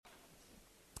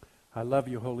I love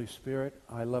you, Holy Spirit.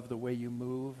 I love the way you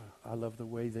move. I love the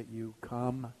way that you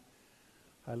come.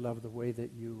 I love the way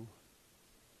that you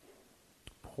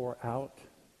pour out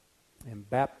and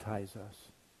baptize us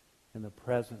in the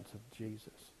presence of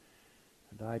Jesus.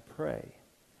 And I pray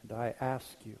and I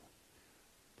ask you,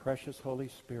 precious Holy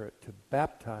Spirit, to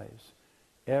baptize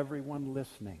everyone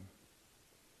listening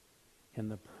in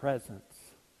the presence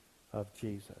of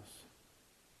Jesus.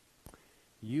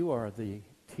 You are the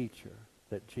teacher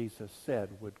that Jesus said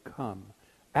would come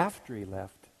after he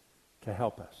left to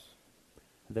help us,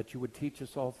 and that you would teach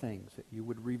us all things, that you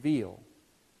would reveal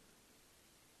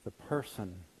the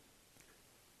person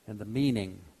and the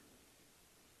meaning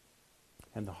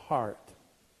and the heart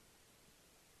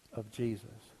of Jesus.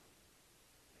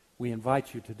 We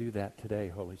invite you to do that today,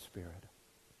 Holy Spirit,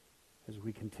 as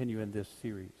we continue in this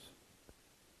series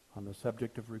on the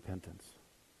subject of repentance.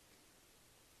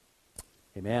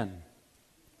 Amen.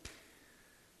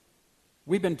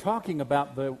 We've been talking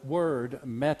about the word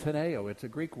Metanoia. It's a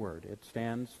Greek word. It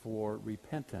stands for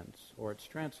repentance, or it's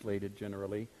translated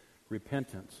generally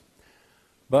repentance.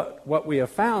 But what we have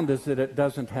found is that it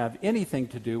doesn't have anything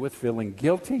to do with feeling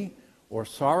guilty or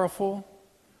sorrowful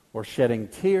or shedding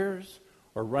tears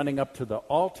or running up to the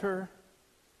altar,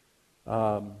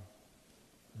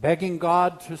 begging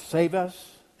God to save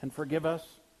us and forgive us.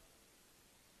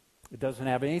 It doesn't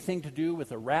have anything to do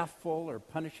with a wrathful or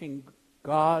punishing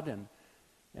God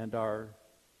and our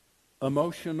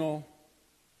emotional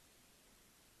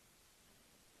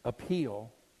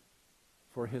appeal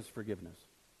for his forgiveness.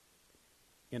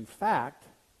 In fact,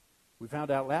 we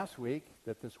found out last week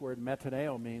that this word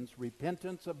metanoia means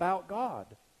repentance about God.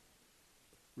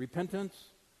 Repentance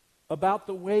about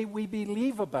the way we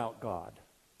believe about God.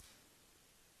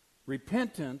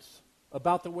 Repentance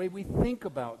about the way we think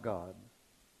about God.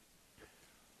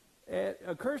 It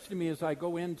occurs to me as I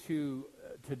go into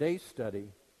today's study,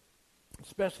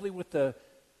 especially with the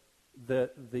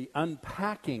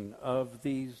unpacking of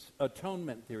these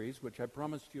atonement theories, which I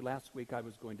promised you last week I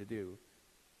was going to do,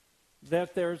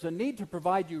 that there's a need to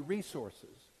provide you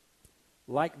resources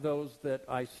like those that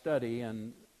I study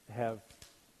and have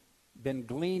been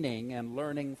gleaning and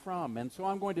learning from. And so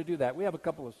I'm going to do that. We have a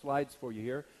couple of slides for you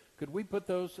here. Could we put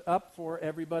those up for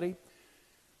everybody?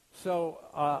 So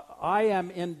I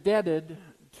am indebted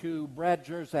to Brad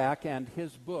Jerzak and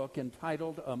his book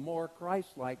entitled A More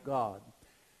Christ-Like God.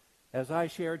 As I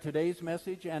share today's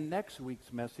message and next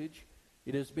week's message,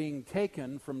 it is being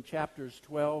taken from chapters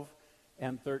 12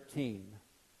 and 13.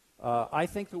 I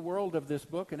think the world of this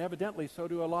book, and evidently so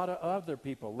do a lot of other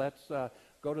people. Let's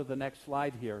go to the next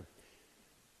slide here.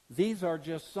 These are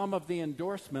just some of the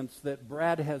endorsements that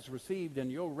Brad has received,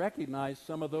 and you'll recognize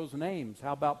some of those names.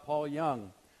 How about Paul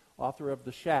Young, author of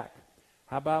The Shack?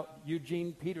 How about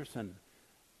Eugene Peterson,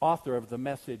 author of the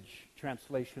Message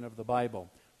translation of the Bible?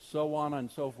 So on and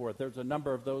so forth. There's a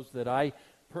number of those that I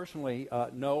personally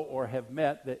know or have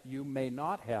met that you may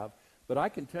not have. But I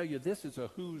can tell you this is a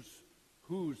who's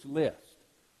list,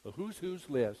 a who's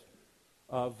list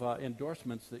of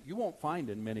endorsements that you won't find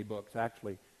in many books,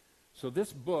 actually. So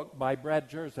this book by Brad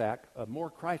Jerzak, A More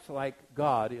Christ-Like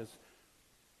God,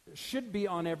 should be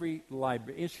on every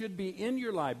library. It should be in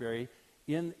your library,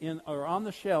 or on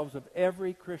the shelves of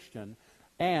every Christian,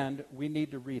 and we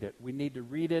need to read it. We need to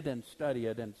read it and study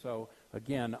it. And so,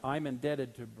 again, I'm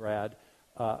indebted to Brad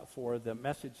for the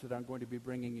message that I'm going to be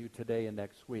bringing you today and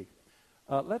next week.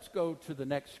 Let's go to the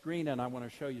next screen, and I want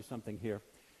to show you something here.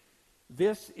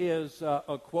 This is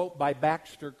a quote by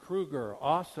Baxter Kruger,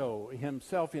 also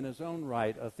himself in his own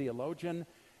right a theologian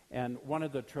and one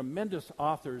of the tremendous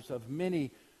authors of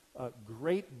many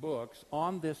great books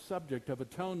on this subject of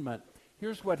atonement.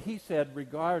 Here's what he said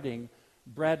regarding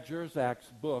Brad Jerzak's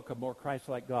book, A More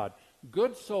Christ-Like God.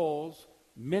 Good souls,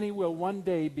 many will one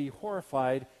day be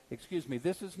horrified. Excuse me,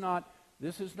 this is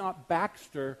not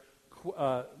Baxter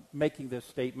making this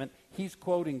statement. He's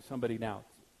quoting somebody now.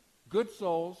 Good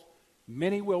souls,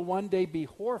 many will one day be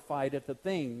horrified at the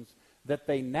things that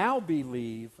they now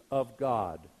believe of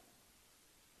God.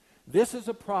 This is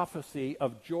a prophecy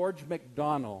of George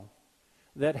MacDonald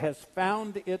that has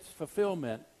found its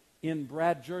fulfillment in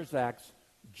Brad Jerzak's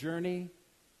journey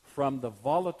from the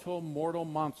volatile mortal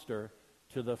monster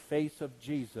to the face of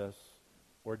Jesus,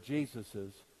 or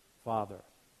Jesus's Father.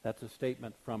 That's a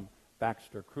statement from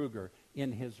Baxter Kruger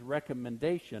in his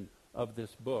recommendation of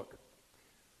this book.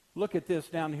 Look at this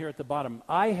down here at the bottom.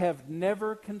 I have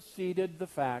never conceded the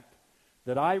fact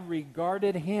that I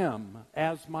regarded him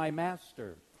as my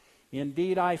master.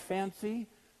 Indeed, I fancy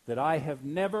that I have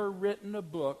never written a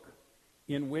book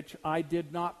in which I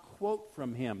did not quote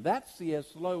from him. That's C.S.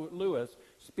 Lewis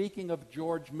speaking of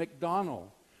George MacDonald.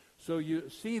 So you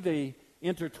see the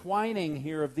intertwining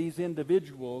here of these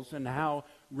individuals and how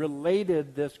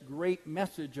related this great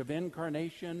message of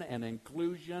incarnation and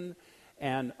inclusion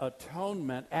and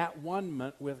atonement at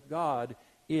one with God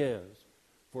is.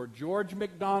 For George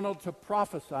MacDonald to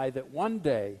prophesy that one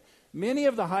day many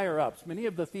of the higher-ups, many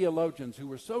of the theologians who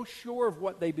were so sure of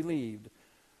what they believed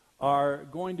are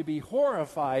going to be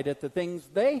horrified at the things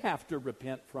they have to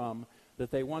repent from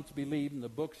that they once believed in the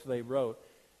books they wrote.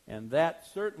 And that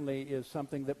certainly is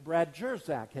something that Brad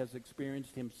Jersak has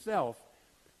experienced himself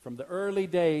from the early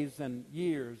days and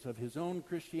years of his own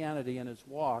Christianity and his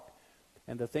walk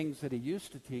and the things that he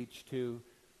used to teach to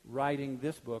writing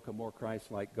this book, A More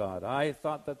Christ-Like God. I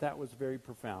thought that was very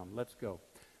profound. Let's go.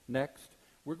 Next.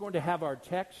 We're going to have our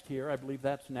text here. I believe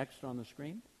that's next on the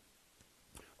screen.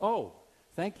 Oh,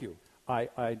 thank you.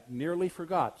 I nearly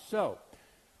forgot. So,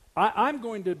 I'm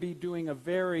going to be doing a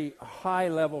very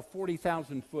high-level,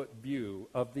 40,000-foot view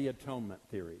of the atonement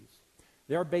theories.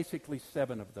 There are basically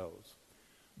 7 of those.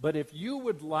 But if you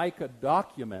would like a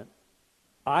document,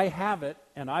 I have it,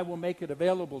 and I will make it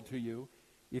available to you.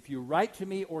 If you write to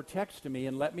me or text to me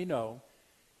and let me know,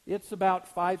 it's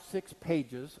about 5-6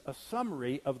 pages, a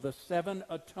summary of the 7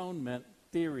 atonement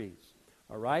theories.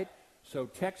 All right? So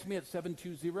text me at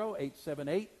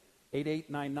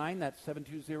 720-878-8899. That's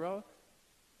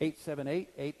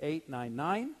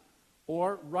 720-878-8899.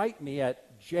 Or write me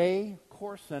at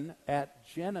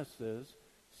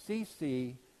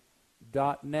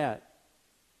jcorson@genesiscc.net.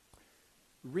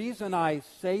 Reason I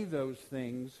say those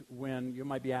things when you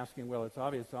might be asking, well, it's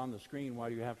obvious on the screen, why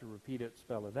do you have to repeat it,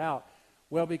 spell it out?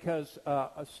 Well, because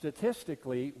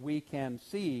statistically we can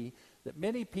see that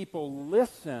many people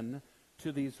listen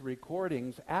to these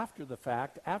recordings after the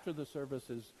fact, after the service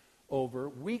is over,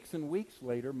 weeks and weeks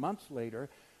later, months later,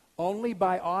 only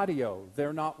by audio.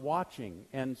 They're not watching.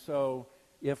 And so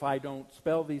if I don't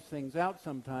spell these things out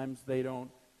sometimes, they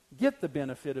don't get the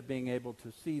benefit of being able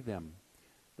to see them.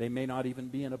 They may not even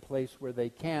be in a place where they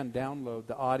can download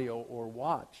the audio or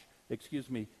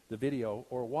the video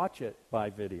or watch it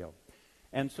by video.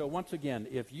 And so once again,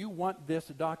 if you want this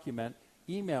document,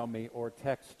 email me or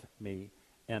text me,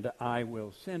 and I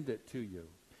will send it to you.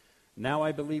 Now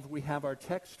I believe we have our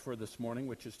text for this morning,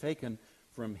 which is taken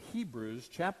from Hebrews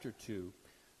chapter 2,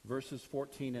 verses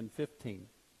 14 and 15.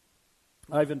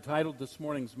 I've entitled this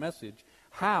morning's message,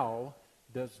 How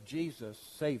Does Jesus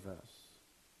Save Us?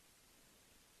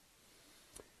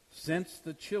 Since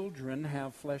the children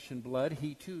have flesh and blood,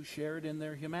 he too shared in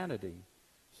their humanity,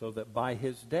 so that by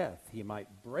his death he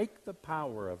might break the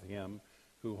power of him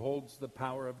who holds the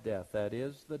power of death, that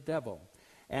is, the devil,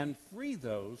 and free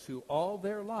those who all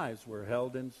their lives were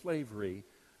held in slavery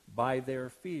by their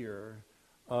fear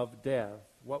of death.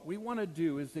 What we want to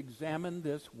do is examine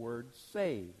this word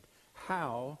saved.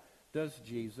 How does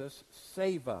Jesus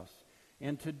save us?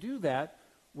 And to do that,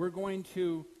 we're going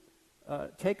to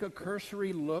take a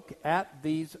cursory look at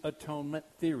these atonement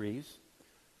theories,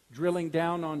 drilling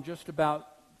down on just about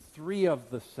 3 of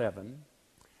the 7,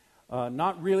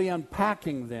 not really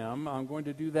unpacking them. I'm going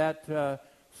to do that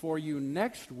for you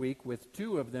next week with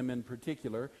 2 of them in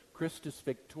particular, Christus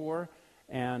Victor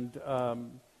and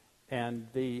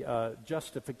the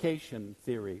justification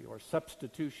theory or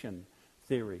substitution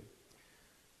theory.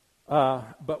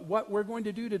 But what we're going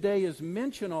to do today is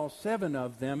mention all 7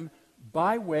 of them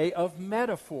by way of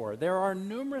metaphor. There are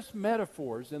numerous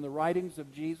metaphors in the writings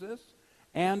of Jesus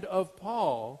and of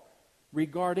Paul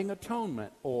regarding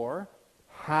atonement, or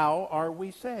how are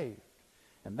we saved?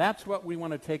 And that's what we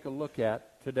want to take a look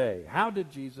at today. How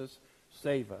did Jesus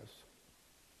save us?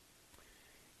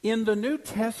 In the New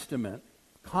Testament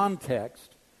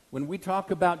context, when we talk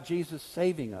about Jesus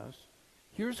saving us,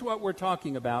 here's what we're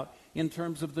talking about in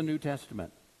terms of the New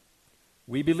Testament.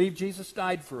 We believe Jesus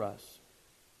died for us.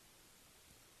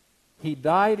 He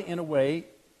died in a way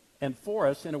and for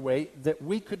us in a way that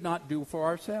we could not do for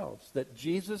ourselves, that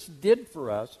Jesus did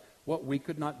for us what we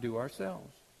could not do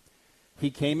ourselves. He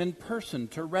came in person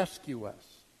to rescue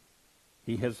us.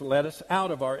 He has led us out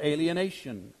of our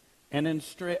alienation and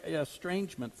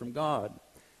estrangement from God.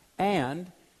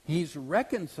 And he's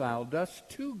reconciled us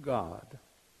to God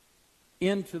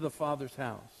into the Father's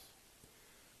house.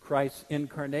 Christ's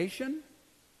incarnation,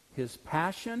 his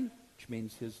passion, which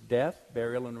means his death,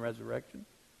 burial, and resurrection,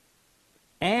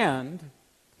 and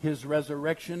his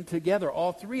resurrection together,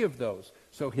 all 3 of those.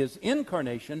 So his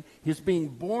incarnation, his being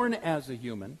born as a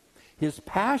human, his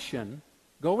passion,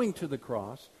 going to the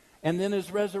cross, and then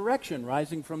his resurrection,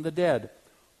 rising from the dead.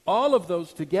 All of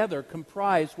those together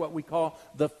comprise what we call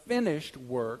the finished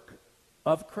work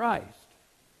of Christ.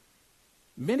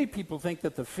 Many people think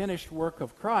that the finished work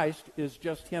of Christ is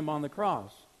just him on the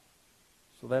cross.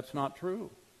 So that's not true.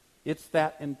 It's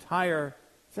that entire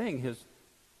thing,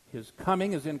 his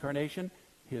coming, his incarnation,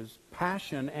 his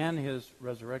passion, and his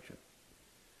resurrection.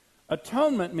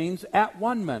 Atonement means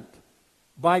at-one-ment.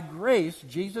 By grace,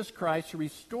 Jesus Christ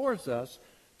restores us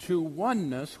to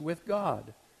oneness with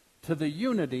God, to the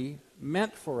unity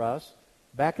meant for us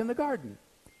back in the garden.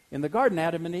 In the garden,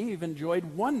 Adam and Eve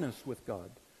enjoyed oneness with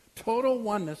God, total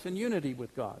oneness and unity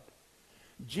with God.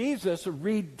 Jesus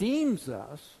redeems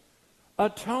us,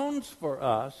 atones for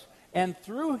us, and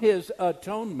through his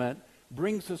atonement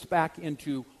brings us back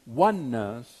into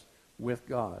oneness with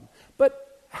God.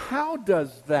 But how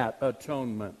does that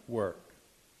atonement work?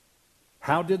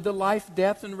 How did the life,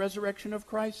 death, and resurrection of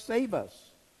Christ save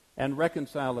us and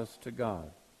reconcile us to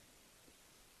God?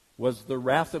 Was the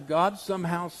wrath of God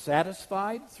somehow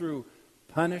satisfied through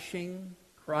punishing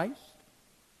Christ?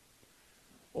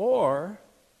 Or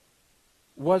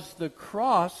was the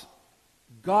cross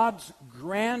God's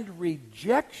grand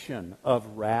rejection of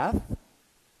wrath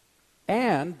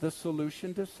and the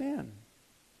solution to sin?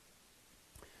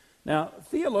 Now,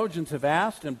 theologians have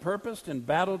asked and purposed and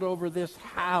battled over this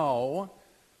how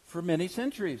for many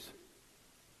centuries.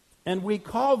 And we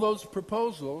call those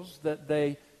proposals that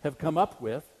they have come up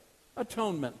with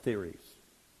atonement theories.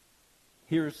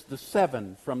 Here's the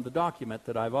 7 from the document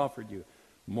that I've offered you.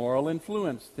 Moral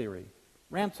influence theory,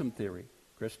 ransom theory,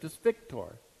 Christus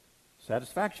Victor,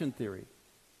 satisfaction theory,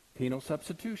 penal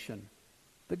substitution,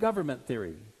 the government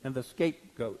theory, and the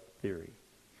scapegoat theory.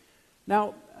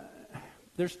 Now,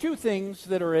 there's 2 things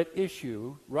that are at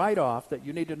issue right off that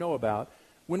you need to know about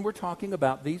when we're talking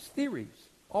about these theories,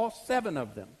 all 7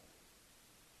 of them.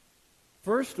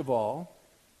 First of all,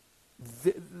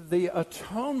 the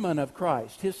atonement of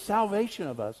Christ, his salvation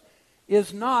of us,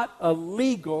 is not a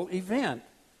legal event.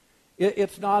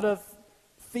 It's not a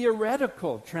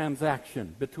theoretical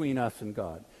transaction between us and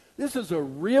God. This is a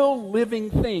real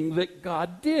living thing that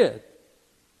God did,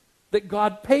 that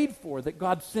God paid for, that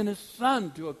God sent his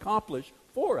Son to accomplish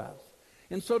for us.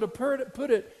 And so to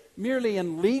put it merely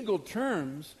in legal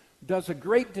terms does a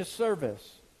great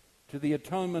disservice to the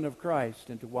atonement of Christ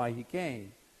and to why he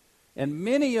came. And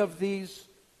many of these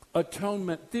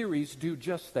atonement theories do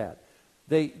just that.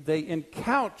 They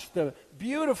encouch the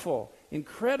beautiful,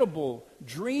 incredible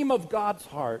dream of God's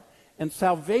heart and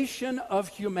salvation of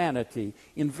humanity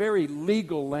in very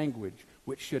legal language,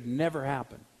 which should never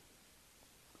happen.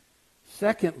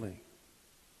 Secondly,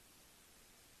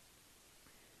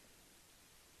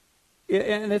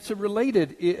 and it's a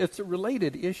related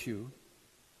issue,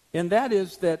 and that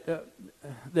is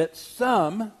that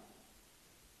some,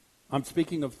 I'm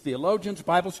speaking of theologians,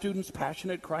 Bible students,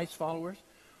 passionate Christ followers,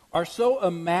 are so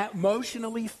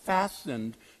emotionally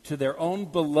fastened to their own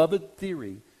beloved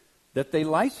theory that they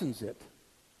license it,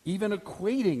 even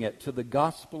equating it to the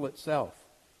gospel itself.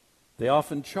 They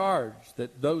often charge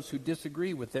that those who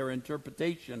disagree with their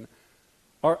interpretation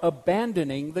are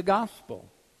abandoning the gospel.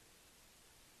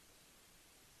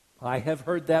 I have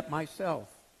heard that myself.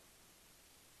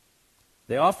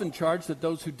 They often charge that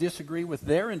those who disagree with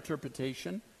their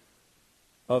interpretation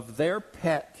of their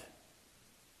pet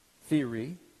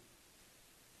theory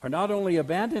are not only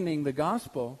abandoning the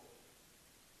gospel,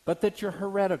 but that you're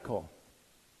heretical.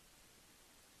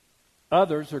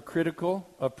 Others are critical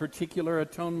of particular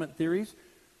atonement theories,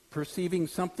 perceiving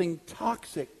something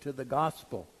toxic to the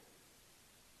gospel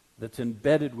that's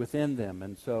embedded within them,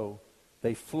 and so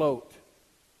they float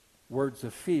words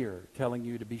of fear, telling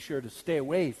you to be sure to stay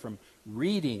away from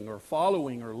reading or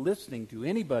following or listening to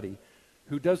anybody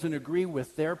who doesn't agree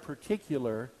with their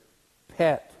particular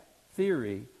pet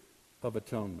theory of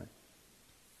atonement.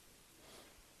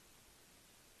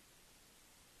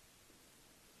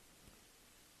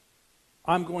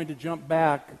 I'm going to jump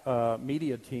back,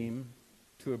 media team,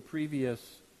 to a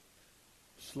previous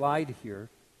slide here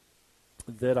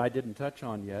that I didn't touch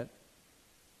on yet.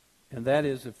 And that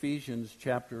is Ephesians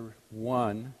chapter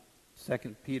 1,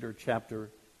 2 Peter chapter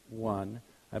 1.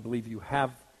 I believe you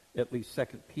have at least 2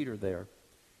 Peter there.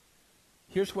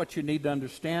 Here's what you need to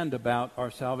understand about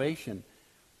our salvation.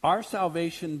 Our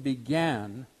salvation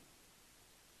began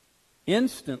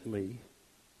instantly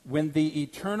when the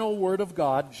eternal Word of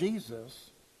God,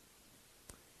 Jesus,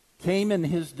 came in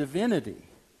his divinity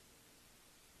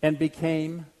and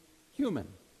became human.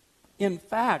 In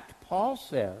fact, Paul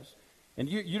says, and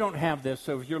you don't have this,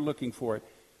 so if you're looking for it,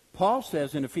 Paul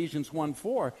says in Ephesians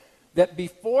 1:4 that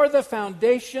before the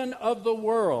foundation of the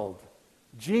world,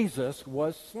 Jesus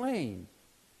was slain.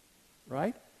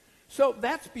 Right? So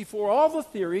that's before all the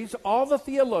theories, all the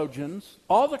theologians,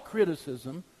 all the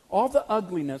criticism, all the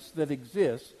ugliness that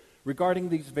exists regarding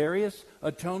these various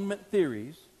atonement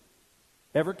theories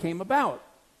ever came about.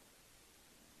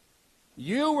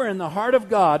 You were in the heart of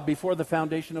God before the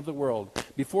foundation of the world.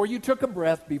 Before you took a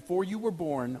breath, before you were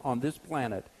born on this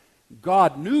planet,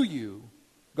 God knew you.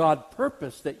 God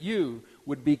purposed that you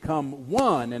would become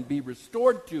one and be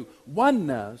restored to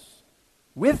oneness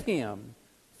with Him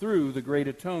through the great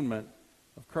atonement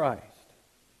of Christ.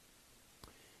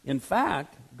 In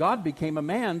fact, God became a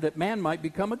man that man might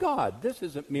become a God. This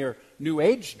isn't mere New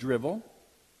Age drivel.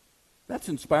 That's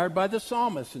inspired by the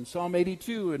psalmist in Psalm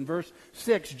 82 in verse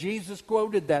 6. Jesus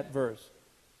quoted that verse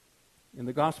in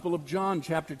the Gospel of John,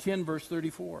 chapter 10, verse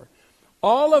 34.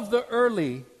 All of the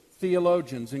early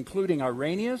theologians, including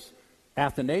Irenaeus,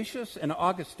 Athanasius, and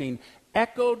Augustine,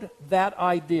 echoed that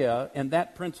idea and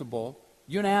that principle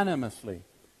unanimously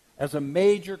as a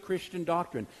major Christian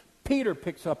doctrine. Peter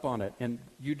picks up on it, and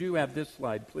you do have this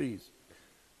slide, please.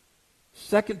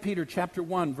 2 Peter chapter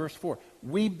 1, verse 4.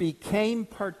 We became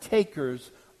partakers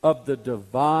of the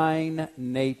divine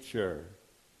nature.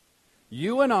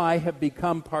 You and I have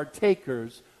become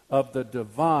partakers of the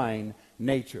divine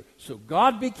nature. So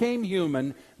God became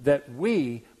human that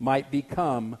we might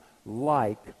become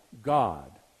like God.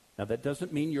 Now that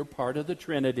doesn't mean you're part of the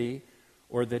Trinity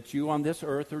or that you on this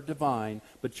earth are divine,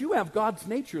 but you have God's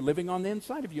nature living on the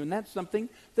inside of you, and that's something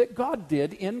that God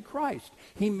did in Christ.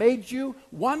 He made you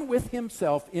one with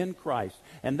Himself in Christ,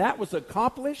 and that was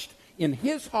accomplished in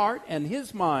His heart and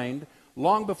His mind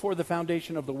long before the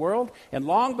foundation of the world, and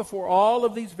long before all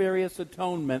of these various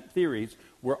atonement theories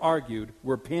were argued,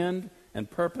 were penned and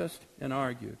purposed and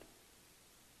argued.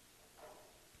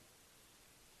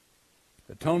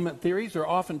 Atonement theories are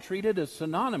often treated as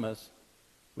synonymous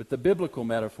with the biblical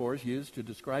metaphors used to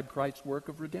describe Christ's work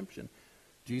of redemption.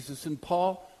 Jesus and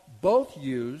Paul both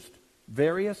used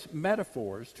various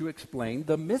metaphors to explain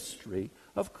the mystery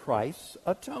of Christ's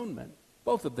atonement.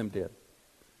 Both of them did.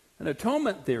 And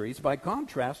atonement theories, by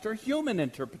contrast, are human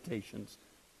interpretations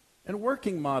and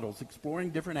working models exploring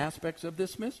different aspects of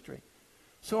this mystery.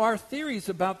 So our theories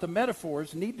about the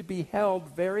metaphors need to be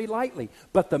held very lightly.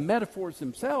 But the metaphors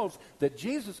themselves that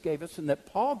Jesus gave us and that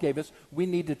Paul gave us, we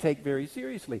need to take very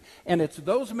seriously. And it's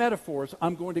those metaphors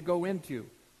I'm going to go into.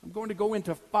 I'm going to go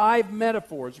into 5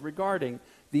 metaphors regarding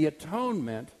the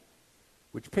atonement,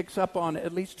 which picks up on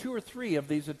at least 2 or 3 of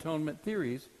these atonement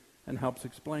theories and helps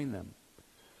explain them.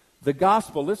 The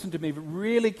gospel, listen to me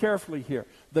really carefully here.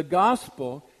 The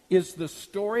gospel is the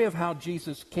story of how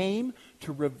Jesus came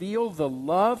to reveal the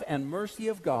love and mercy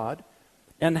of God,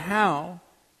 and how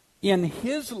in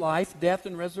His life, death,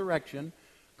 and resurrection,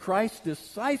 Christ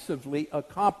decisively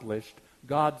accomplished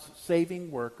God's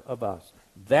saving work of us.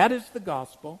 That is the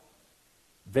gospel.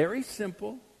 Very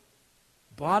simple.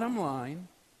 Bottom line.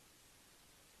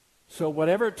 So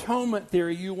whatever atonement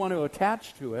theory you want to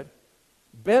attach to it,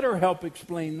 better help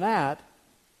explain that,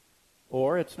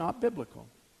 or it's not biblical.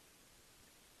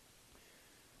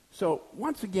 So,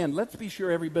 once again, let's be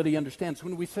sure everybody understands.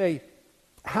 When we say,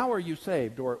 how are you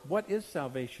saved? Or what is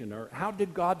salvation? Or how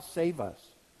did God save us?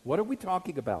 What are we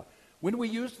talking about? When we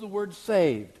use the word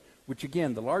saved, which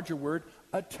again, the larger word,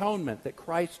 atonement, that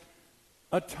Christ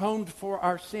atoned for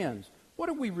our sins, what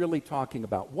are we really talking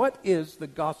about? What is the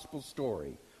gospel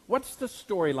story? What's the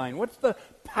storyline? What's the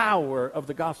power of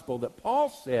the gospel that Paul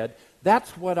said,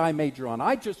 that's what I major on.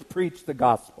 I just preach the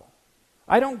gospel.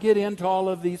 I don't get into all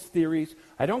of these theories.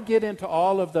 I don't get into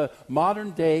all of the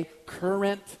modern day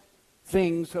current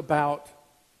things about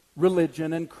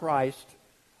religion and Christ,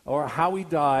 or how He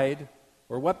died,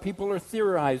 or what people are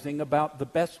theorizing about the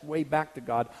best way back to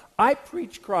God. I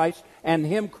preach Christ and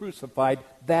Him crucified.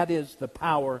 That is the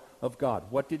power of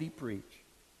God. What did He preach?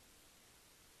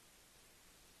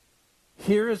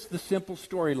 Here is the simple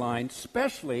storyline,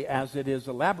 especially as it is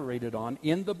elaborated on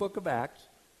in the book of Acts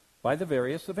by the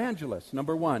various evangelists.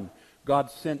 Number 1, God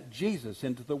sent Jesus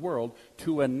into the world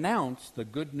to announce the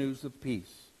good news of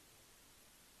peace,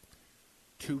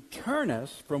 to turn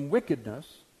us from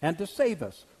wickedness and to save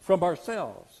us from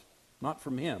ourselves, not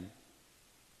from Him.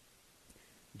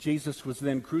 Jesus was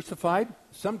then crucified.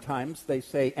 Sometimes they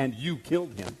say, and you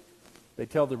killed Him. They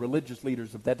tell the religious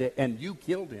leaders of that day, and you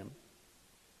killed Him.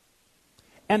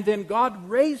 And then God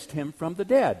raised Him from the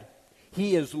dead.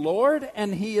 He is Lord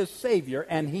and He is Savior,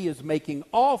 and He is making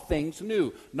all things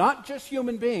new. Not just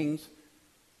human beings.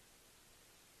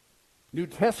 New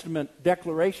Testament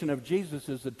declaration of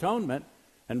Jesus' atonement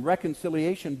and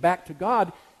reconciliation back to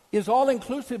God is all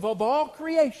inclusive of all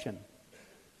creation.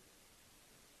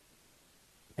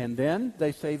 And then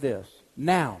they say this,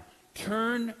 now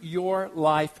turn your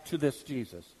life to this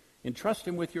Jesus. Entrust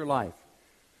Him with your life,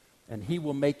 and He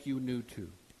will make you new too.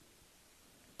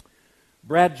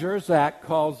 Brad Jersak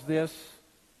calls this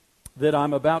that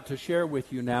I'm about to share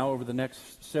with you now over the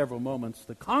next several moments,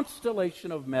 the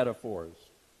constellation of metaphors.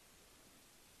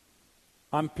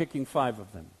 I'm picking 5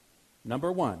 of them.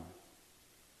 Number 1.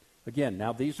 Again,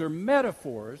 now these are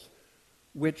metaphors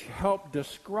which help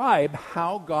describe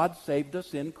how God saved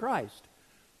us in Christ.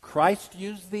 Christ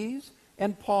used these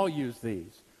and Paul used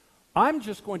these. I'm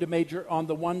just going to major on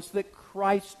the ones that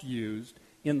Christ used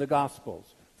in the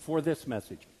Gospels for this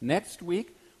message. Next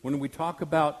week, when we talk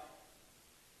about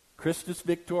Christus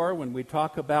Victor, when we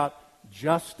talk about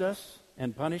justice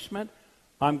and punishment,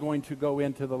 I'm going to go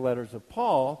into the letters of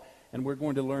Paul, and we're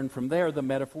going to learn from there the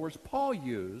metaphors Paul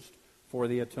used for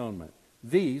the atonement.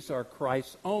 These are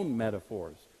Christ's own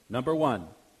metaphors. Number 1,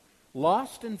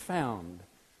 lost and found.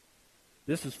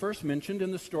 This is first mentioned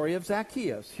in the story of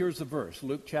Zacchaeus. Here's a verse,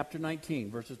 Luke chapter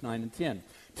 19, verses 9 and 10.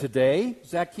 Today,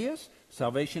 Zacchaeus,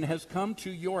 salvation has come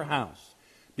to your house,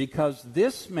 because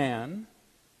this man,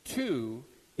 too,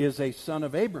 is a son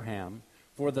of Abraham,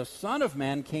 for the Son of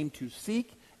Man came to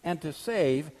seek and to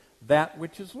save that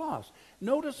which is lost.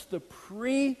 Notice the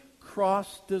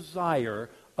pre-cross desire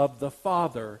of the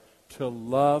Father to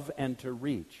love and to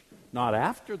reach. Not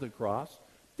after the cross,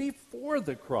 before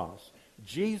the cross.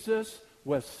 Jesus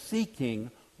was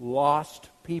seeking lost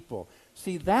people.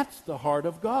 See, that's the heart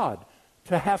of God,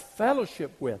 to have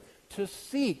fellowship with, to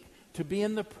seek, to be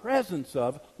in the presence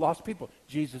of lost people.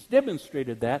 Jesus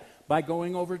demonstrated that by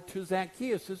going over to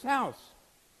Zacchaeus' house,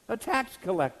 a tax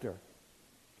collector,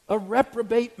 a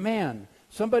reprobate man,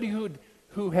 somebody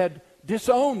who had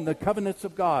disowned the covenants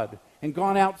of God and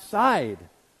gone outside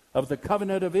of the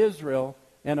covenant of Israel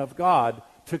and of God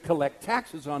to collect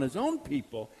taxes on his own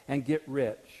people and get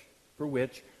rich, for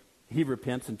which he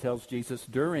repents and tells Jesus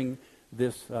during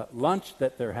this lunch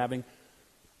that they're having,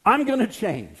 I'm going to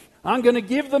change. I'm going to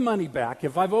give the money back.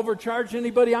 If I've overcharged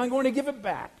anybody, I'm going to give it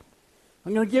back.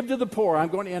 I'm going to give to the poor.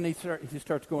 And he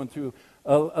starts going through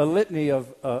a litany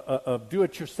of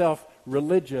do-it-yourself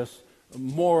religious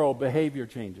moral behavior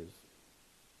changes.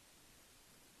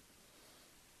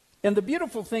 And the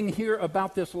beautiful thing here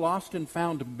about this lost and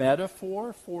found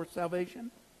metaphor for salvation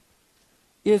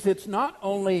is it's not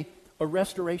only a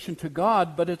restoration to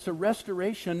God, but it's a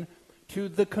restoration to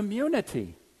the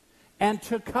community and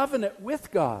to covenant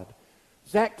with God.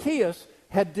 Zacchaeus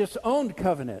had disowned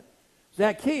covenant.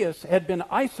 Zacchaeus had been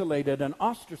isolated and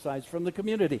ostracized from the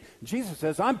community. Jesus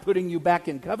says, I'm putting you back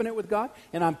in covenant with God,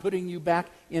 and I'm putting you back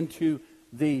into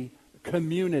the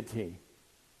community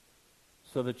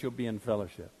so that you'll be in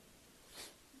fellowship.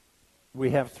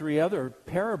 We have 3 other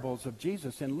parables of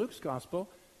Jesus in Luke's Gospel,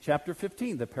 chapter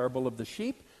 15, the parable of the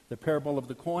sheep, the parable of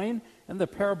the coin, and the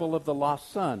parable of the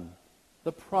lost son,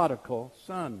 the prodigal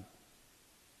son.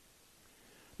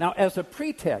 Now, as a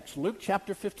pretext, Luke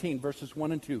chapter 15, verses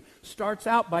 1 and 2, starts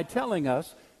out by telling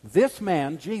us this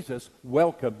man, Jesus,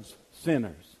 welcomes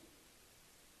sinners.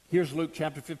 Here's Luke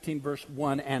chapter 15, verse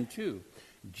 1 and 2.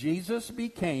 Jesus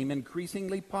became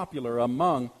increasingly popular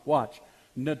among, watch,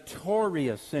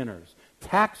 notorious sinners,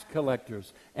 tax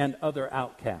collectors, and other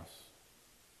outcasts.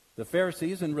 The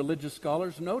Pharisees and religious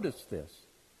scholars noticed this.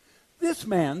 This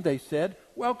man, they said,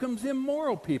 welcomes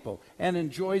immoral people and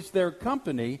enjoys their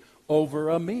company over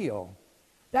a meal.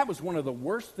 That was one of the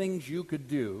worst things you could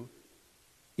do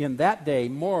in that day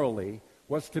morally,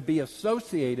 was to be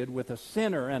associated with a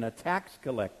sinner and a tax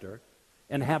collector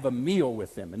and have a meal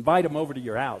with them, invite them over to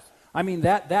your house. I mean,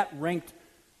 that ranked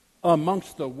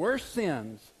amongst the worst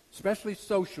sins, especially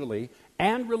socially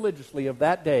and religiously of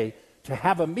that day, to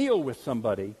have a meal with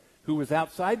somebody who was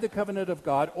outside the covenant of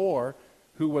God or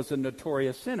who was a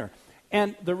notorious sinner.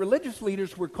 And the religious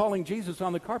leaders were calling Jesus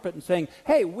on the carpet and saying,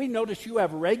 hey, we notice you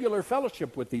have regular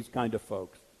fellowship with these kind of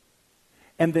folks.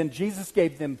 And then Jesus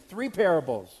gave them 3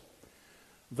 parables: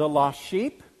 the lost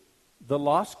sheep, the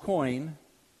lost coin,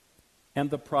 and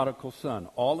the prodigal son,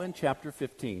 all in chapter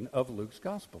 15 of Luke's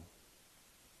Gospel.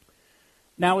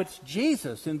 Now, it's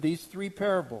Jesus in these 3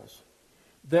 parables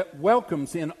that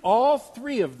welcomes in all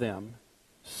 3 of them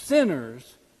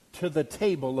sinners to the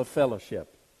table of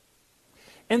fellowship.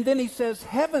 And then he says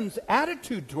heaven's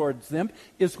attitude towards them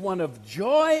is one of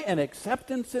joy and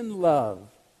acceptance and love.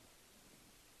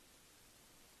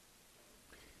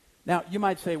 Now, you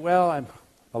might say, well, I'm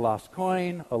a lost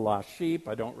coin, a lost sheep.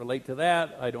 I don't relate to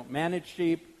that. I don't manage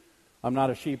sheep. I'm not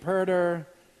a sheep herder.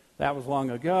 That was long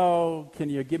ago. Can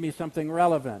you give me something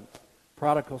relevant?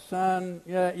 Prodigal son?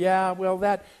 Yeah. Well,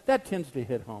 that tends to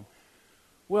hit home.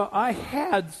 Well, I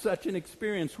had such an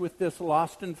experience with this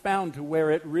lost and found to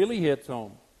where it really hits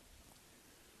home.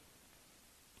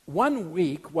 One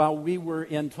week while we were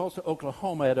in Tulsa,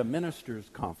 Oklahoma at a ministers'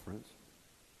 conference,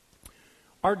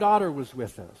 our daughter was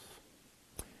with us.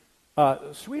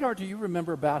 Sweetheart, do you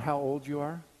remember about how old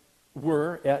you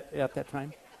were at that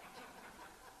time?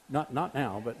 Not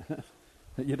now, but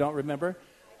you don't remember?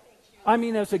 I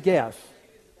mean, as a guess.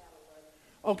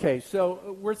 Okay,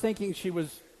 so we're thinking she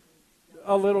was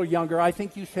a little younger. I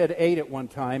think you said 8 at one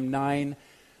time,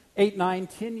 8, 9,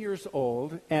 10 years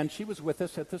old, and she was with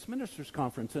us at this ministers'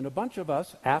 conference. And a bunch of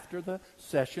us, after the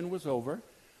session was over,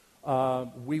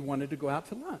 we wanted to go out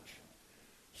to lunch.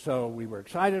 So we were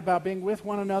excited about being with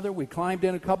one another. We climbed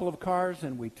in a couple of cars,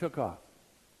 and we took off.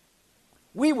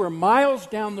 We were miles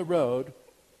down the road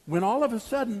when all of a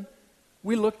sudden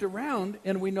we looked around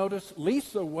and we noticed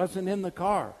Lisa wasn't in the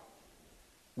car.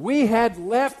 We had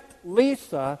left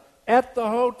Lisa at the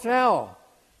hotel,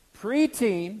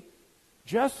 preteen,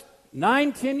 just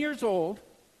 9, 10 years old,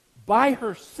 by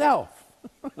herself.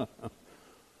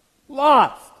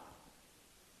 Lost.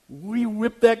 We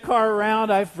whipped that car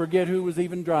around. I forget who was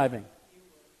even driving.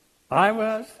 I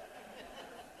was.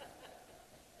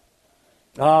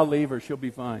 I'll leave her. She'll be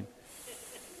fine.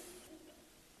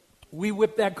 We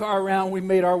whipped that car around. We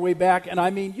made our way back. And I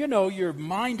mean, your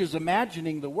mind is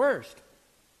imagining the worst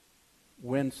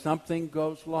when something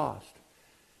goes lost.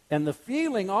 And the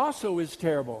feeling also is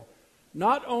terrible.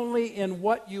 Not only in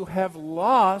what you have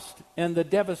lost and the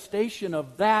devastation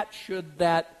of that, should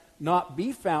that not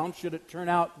be found, should it turn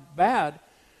out bad,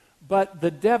 but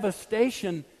the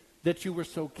devastation that you were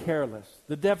so careless,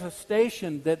 the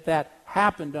devastation that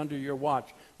happened under your watch,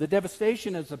 the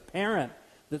devastation as a parent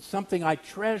that something I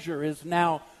treasure is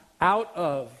now out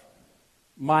of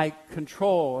my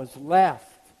control, is left.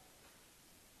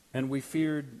 And we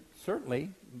feared, certainly,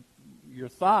 your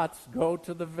thoughts go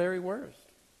to the very worst.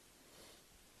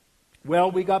 Well,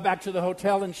 we got back to the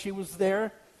hotel and she was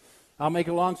there. I'll make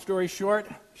a long story short.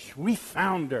 We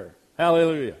found her.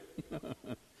 Hallelujah.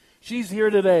 She's here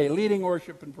today, leading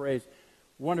worship and praise.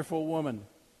 Wonderful woman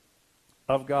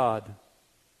of God.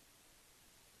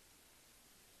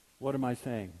 What am I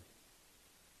saying?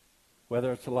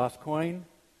 Whether it's a lost coin,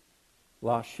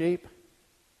 lost sheep,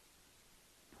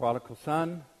 prodigal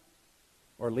son,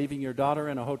 or leaving your daughter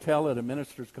in a hotel at a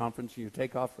minister's conference and you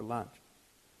take off for lunch,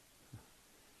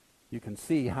 you can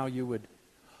see how you would,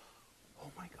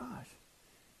 oh my gosh,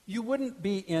 you wouldn't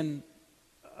be in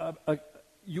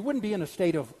a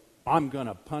state of, I'm going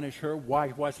to punish her. Why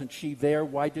wasn't she there?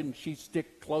 Why didn't she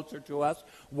stick closer to us?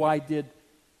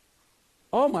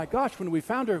 Oh my gosh, when we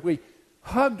found her, we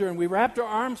hugged her and we wrapped our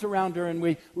arms around her and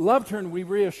we loved her and we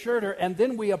reassured her, and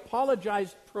then we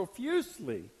apologized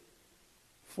profusely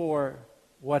for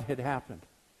what had happened.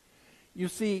 You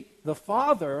see, the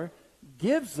Father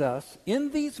gives us,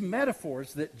 in these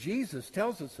metaphors that Jesus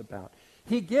tells us about,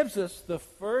 He gives us the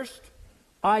first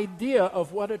idea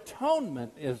of what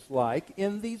atonement is like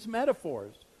in these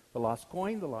metaphors. The lost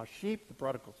coin, the lost sheep, the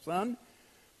prodigal son.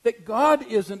 That God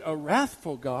isn't a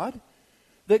wrathful God.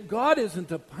 That God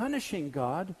isn't a punishing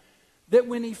God. That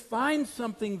when He finds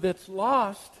something that's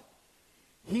lost,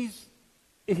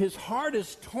 His heart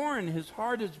is torn, His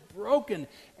heart is broken,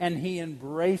 and He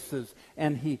embraces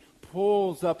and He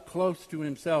pulls up close to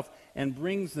Himself and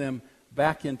brings them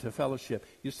back into fellowship.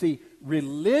 You see,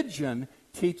 religion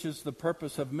teaches the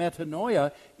purpose of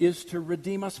metanoia is to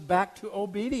redeem us back to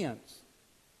obedience.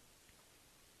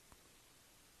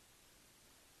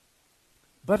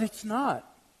 But it's not.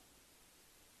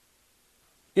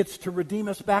 It's to redeem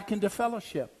us back into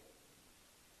fellowship.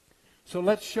 So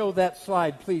let's show that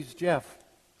slide, please, Jeff.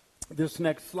 This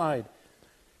next slide.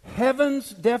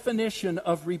 Heaven's definition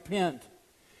of repent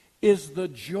is the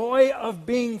joy of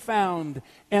being found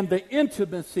and the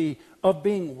intimacy of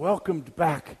being welcomed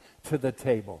back to the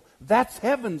table. That's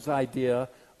heaven's idea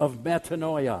of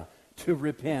metanoia, to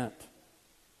repent.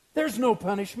 There's no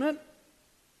punishment.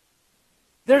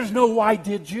 There's no why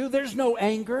did you. There's no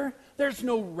anger. There's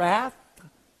no wrath.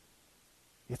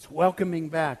 It's welcoming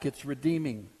back. It's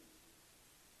redeeming.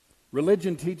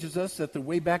 Religion teaches us that the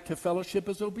way back to fellowship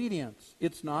is obedience.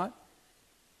 It's not.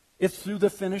 It's through the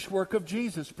finished work of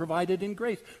Jesus provided in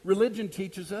grace. Religion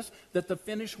teaches us that the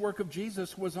finished work of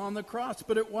Jesus was on the cross,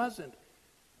 but it wasn't.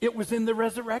 It was in the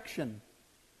resurrection.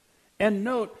 And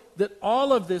note that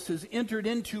all of this is entered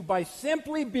into by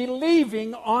simply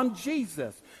believing on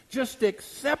Jesus, just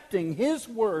accepting His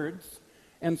words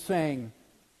and saying,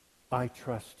 I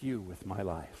trust you with my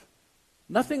life.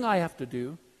 Nothing I have to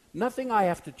do, nothing I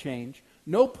have to change,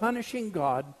 no punishing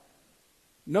God,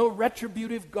 no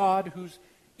retributive God who's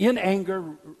in anger,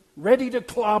 ready to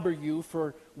clobber you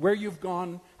for where you've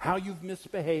gone, how you've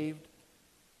misbehaved,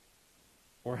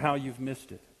 or how you've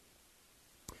missed it.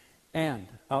 And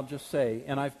I'll just say,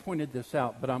 and I've pointed this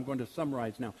out, but I'm going to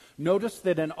summarize now. Notice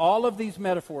that in all of these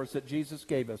metaphors that Jesus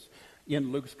gave us,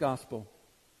 in Luke's gospel.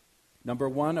 Number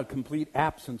one, a complete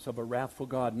absence of a wrathful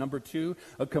God. Number two,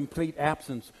 a complete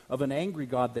absence of an angry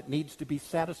God that needs to be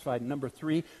satisfied. Number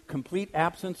three, complete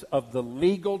absence of the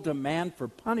legal demand for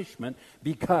punishment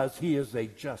because he is a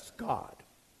just God.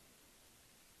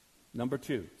 Number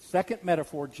two, second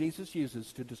metaphor Jesus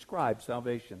uses to describe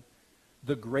salvation,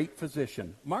 the great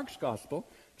physician. Mark's gospel,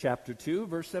 chapter 2,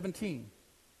 verse 17.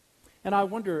 And I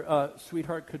wonder,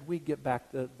 sweetheart, could we get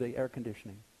back the air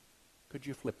conditioning? Could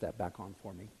you flip that back on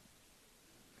for me?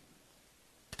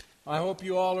 I hope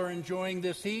you all are enjoying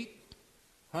this heat.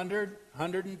 100,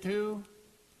 102.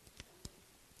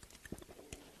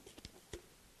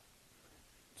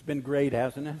 It's been great,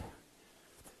 hasn't it?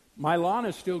 My lawn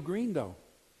is still green, though.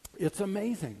 It's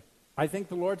amazing. I think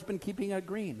the Lord's been keeping it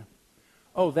green.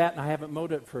 Oh, that, and I haven't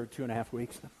mowed it for 2.5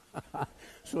 weeks.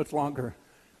 So it's longer.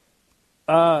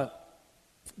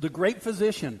 The great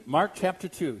physician, Mark chapter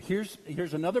 2.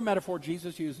 Here's another metaphor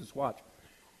Jesus uses. Watch.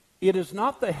 It is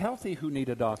not the healthy who need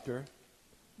a doctor,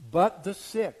 but the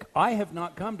sick. I have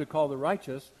not come to call the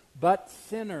righteous, but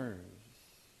sinners.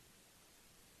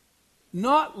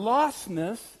 Not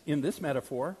lostness in this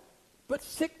metaphor, but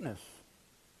sickness.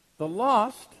 The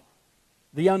lost,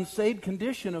 the unsaved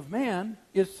condition of man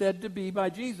is said to be by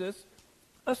Jesus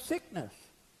a sickness.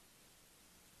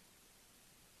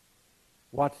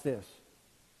 Watch this.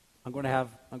 I'm going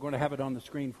to have it on the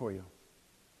screen for you.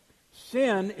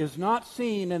 Sin is not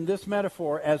seen in this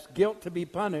metaphor as guilt to be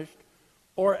punished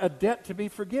or a debt to be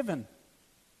forgiven.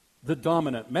 The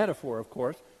dominant metaphor, of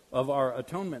course, of our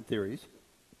atonement theories.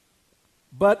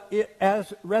 But it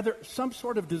as rather some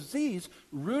sort of disease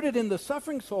rooted in the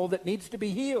suffering soul that needs to be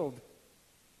healed.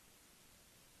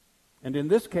 And in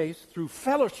this case, through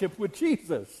fellowship with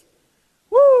Jesus.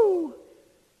 Woo!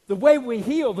 The way we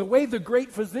heal, the way the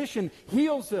great physician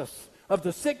heals us of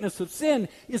the sickness of sin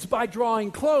is by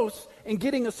drawing close and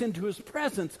getting us into his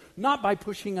presence, not by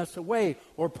pushing us away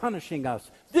or punishing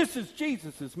us. This is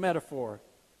Jesus' metaphor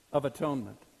of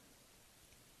atonement.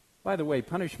 By the way,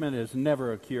 punishment is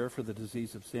never a cure for the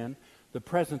disease of sin. The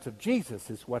presence of Jesus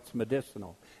is what's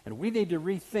medicinal. And we need to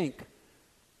rethink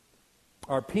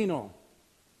our penal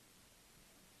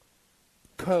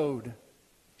code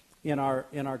in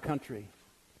our country,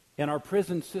 in our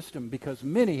prison system, because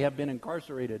many have been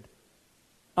incarcerated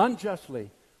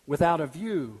unjustly without a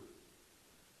view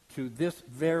to this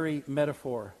very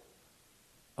metaphor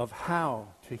of how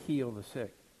to heal the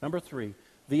sick. Number three,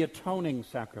 the atoning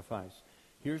sacrifice.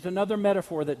 Here's another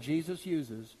metaphor that Jesus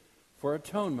uses for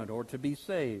atonement or to be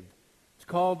saved. It's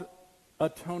called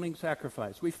atoning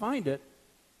sacrifice. We find it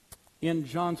in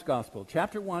John's Gospel,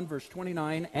 chapter 1, verse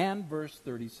 29 and verse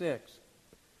 36.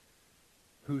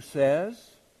 Who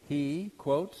says, he,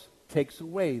 quotes, takes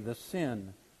away the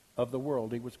sin of the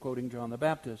world. He was quoting John the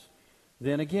Baptist.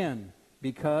 Then again,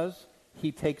 because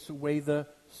he takes away the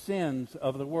sins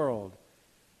of the world.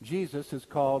 Jesus is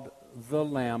called the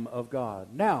Lamb of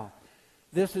God. Now,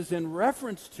 this is in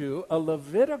reference to a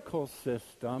Levitical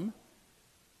system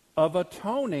of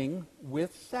atoning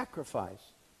with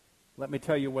sacrifice. Let me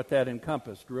tell you what that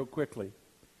encompassed real quickly.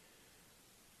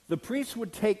 The priest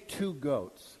would take 2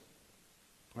 goats.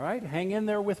 All right, hang in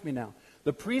there with me now.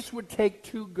 The priest would take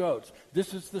 2 goats.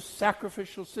 This is the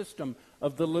sacrificial system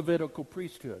of the Levitical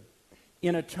priesthood.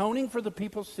 In atoning for the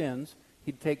people's sins,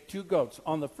 he'd take 2 goats.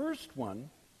 On the first one,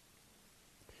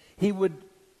 he would,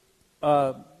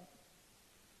 it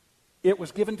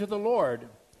was given to the Lord,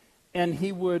 and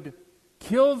he would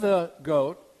kill the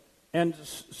goat and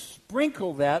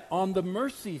sprinkle that on the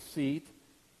mercy seat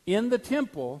in the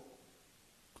temple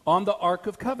on the Ark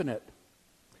of Covenant.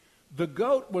 The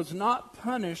goat was not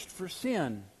punished for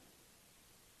sin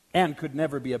and could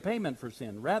never be a payment for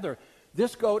sin. Rather,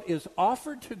 this goat is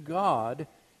offered to God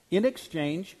in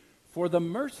exchange for the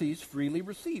mercies freely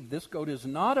received. This goat is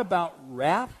not about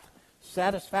wrath,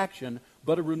 satisfaction,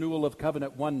 but a renewal of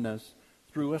covenant oneness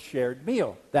through a shared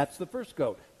meal. That's the first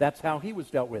goat. That's how he was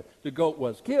dealt with. The goat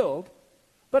was killed,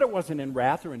 but it wasn't in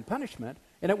wrath or in punishment,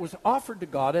 and it was offered to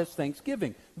God as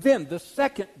thanksgiving. Then the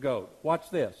second goat, watch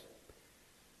this.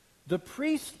 The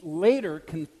priest later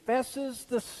confesses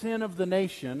the sin of the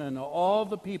nation and all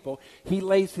the people. He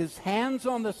lays his hands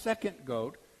on the second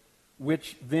goat,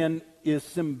 which then is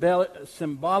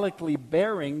symbolically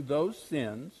bearing those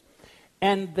sins,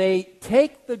 and they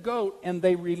take the goat and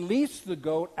they release the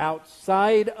goat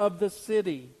outside of the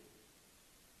city.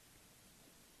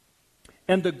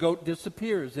 And the goat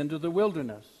disappears into the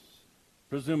wilderness,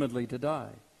 presumably to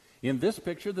die. In this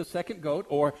picture, the second goat,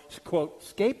 or, quote,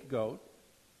 scapegoat,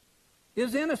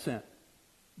 is innocent,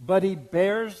 but he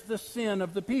bears the sin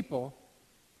of the people,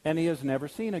 and he is never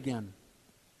seen again.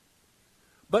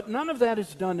 But none of that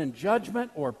is done in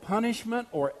judgment or punishment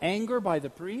or anger by the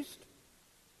priest.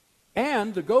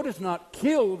 And the goat is not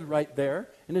killed right there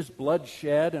and his blood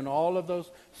shed and all of those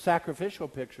sacrificial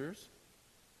pictures.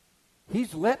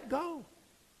 He's let go.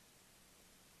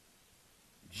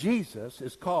 Jesus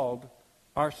is called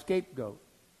our scapegoat.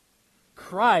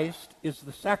 Christ is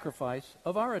the sacrifice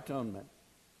of our atonement.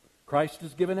 Christ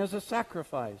is given as a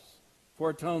sacrifice for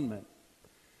atonement.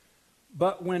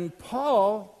 But when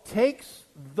Paul takes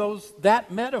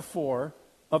that metaphor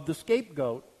of the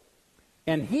scapegoat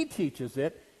and he teaches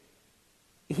it,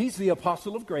 he's the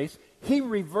apostle of grace, he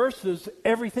reverses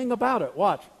everything about it.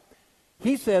 Watch.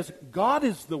 He says God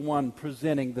is the one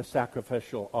presenting the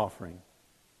sacrificial offering.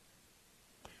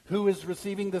 Who is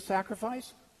receiving the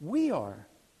sacrifice? We are.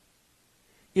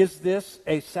 Is this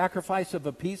a sacrifice of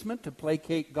appeasement to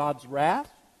placate God's wrath?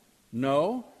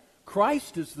 No.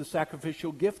 Christ is the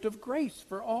sacrificial gift of grace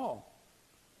for all.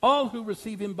 All who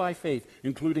receive him by faith,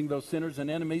 including those sinners and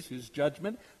enemies whose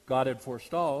judgment God had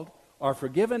forestalled, are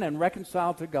forgiven and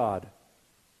reconciled to God.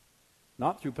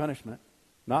 Not through punishment,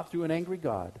 not through an angry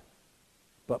God,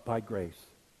 but by grace.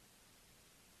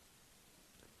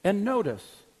 And notice,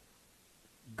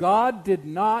 God did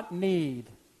not need,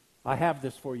 I have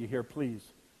this for you here, please.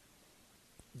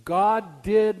 God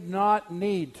did not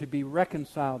need to be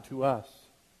reconciled to us.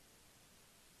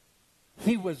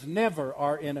 He was never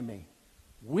our enemy.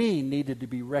 We needed to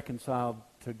be reconciled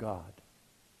to God.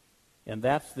 And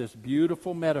that's this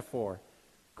beautiful metaphor.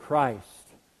 Christ,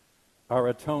 our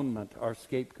atonement, our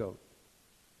scapegoat.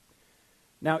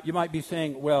 Now, you might be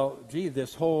saying, well, gee,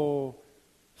 this whole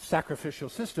sacrificial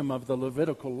system of the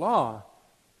Levitical law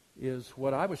is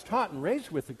what I was taught and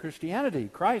raised with in Christianity.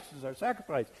 Christ is our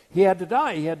sacrifice. He had to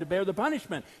die. He had to bear the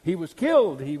punishment. He was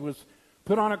killed. He was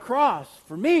put on a cross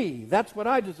for me. That's what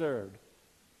I deserved.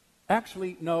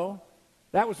 Actually, no.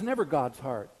 That was never God's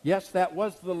heart. Yes, that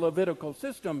was the Levitical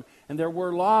system, and there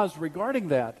were laws regarding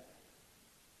that.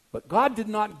 But God did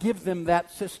not give them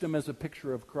that system as a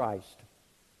picture of Christ.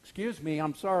 Excuse me,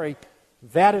 I'm sorry.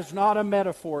 That is not a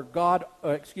metaphor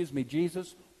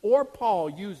Jesus or Paul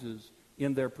uses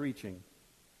in their preaching.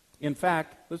 In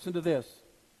fact, listen to this.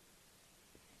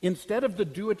 Instead of the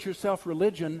do-it-yourself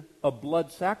religion of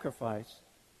blood sacrifice,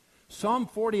 Psalm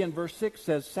 40 and verse 6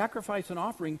 says, sacrifice and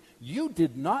offering you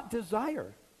did not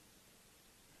desire.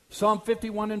 Psalm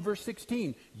 51 and verse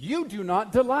 16, you do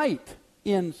not delight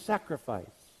in sacrifice.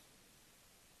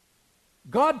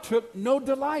 God took no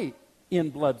delight in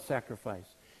blood sacrifice.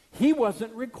 He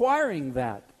wasn't requiring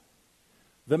that.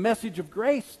 The message of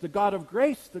grace, the God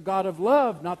of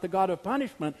love, not the God of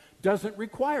punishment, doesn't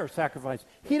require sacrifice.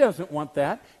 He doesn't want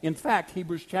that. In fact,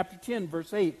 Hebrews chapter 10,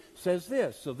 verse 8 says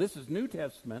this. So this is New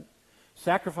Testament.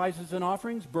 Sacrifices and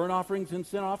offerings, burnt offerings and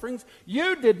sin offerings,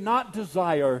 you did not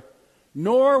desire,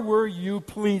 nor were you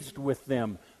pleased with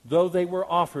them, though they were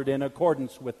offered in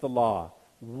accordance with the law.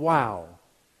 Wow.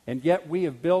 And yet we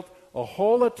have built a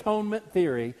whole atonement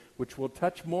theory, which we'll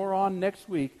touch more on next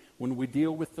week when we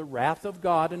deal with the wrath of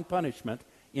God and punishment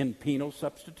in penal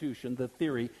substitution, the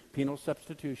theory, penal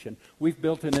substitution. We've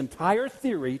built an entire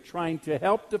theory trying to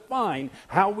help define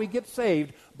how we get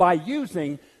saved by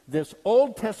using this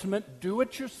Old Testament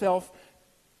do-it-yourself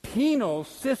penal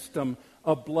system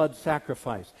of blood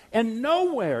sacrifice. And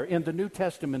nowhere in the New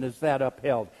Testament is that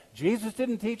upheld. Jesus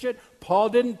didn't teach it. Paul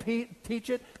didn't teach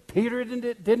it. Peter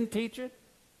didn't teach it.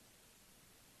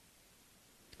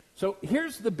 So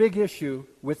here's the big issue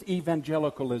with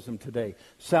evangelicalism today.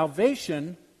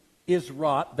 Salvation is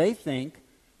wrought, they think,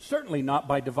 certainly not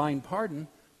by divine pardon,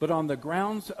 but on the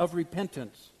grounds of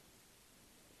repentance.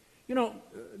 You know,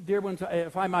 dear ones,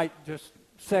 if I might just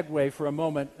segue for a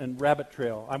moment and rabbit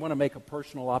trail, I want to make a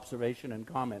personal observation and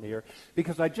comment here,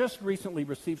 because I just recently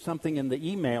received something in the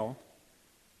email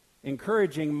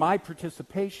encouraging my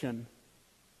participation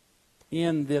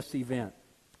in this event.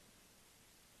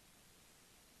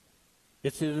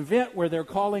 It's an event where they're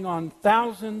calling on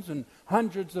thousands and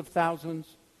hundreds of thousands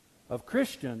of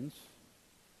Christians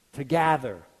to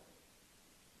gather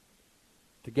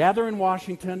in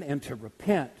Washington and to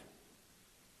repent,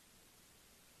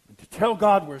 and to tell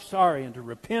God we're sorry, and to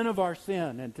repent of our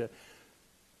sin, and to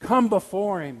come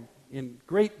before Him in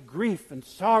great grief and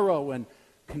sorrow and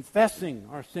confessing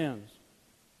our sins,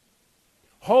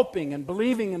 hoping and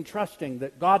believing and trusting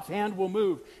that God's hand will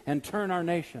move and turn our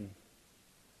nation.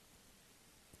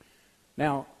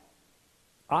 Now,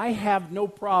 I have no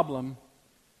problem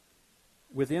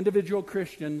with individual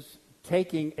Christians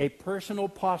taking a personal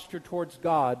posture towards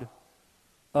God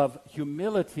of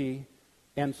humility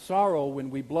and sorrow when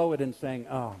we blow it and saying,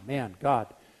 oh man, God,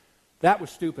 that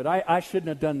was stupid. I shouldn't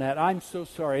have done that. I'm so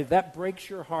sorry. That breaks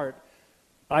your heart.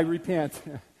 I repent.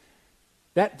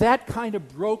 That kind of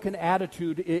broken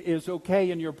attitude is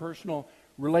okay in your personal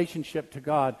relationship to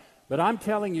God. But I'm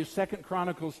telling you, 2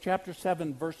 Chronicles chapter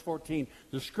 7, verse 14,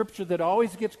 the scripture that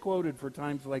always gets quoted for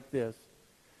times like this,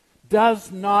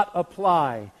 does not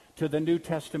apply to the New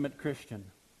Testament Christian.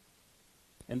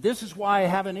 And this is why I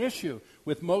have an issue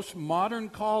with most modern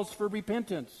calls for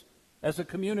repentance as a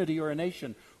community or a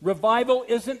nation. Revival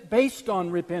isn't based on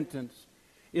repentance.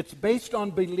 It's based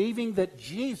on believing that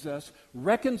Jesus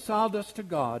reconciled us to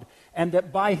God and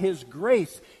that by His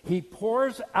grace He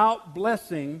pours out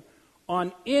blessing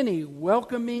on any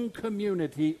welcoming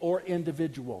community or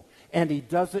individual. And He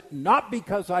does it not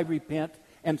because I repent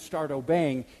and start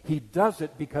obeying. He does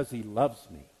it because He loves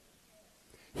me.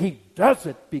 He does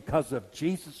it because of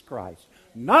Jesus Christ.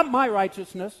 Not my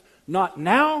righteousness, not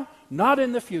now, not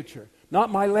in the future. Not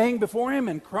my laying before Him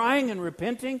and crying and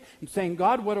repenting and saying,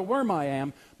 God, what a worm I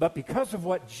am, but because of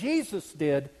what Jesus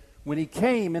did when He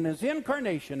came in His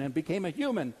incarnation and became a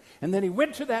human, and then He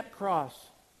went to that cross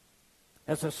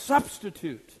as a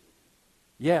substitute.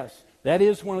 Yes, that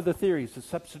is one of the theories, the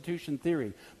substitution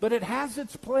theory. But it has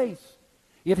its place.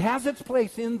 It has its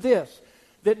place in this,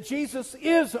 that Jesus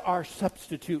is our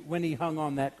substitute when He hung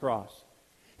on that cross.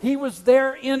 He was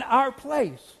there in our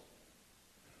place.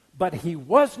 But He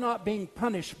was not being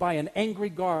punished by an angry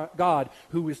God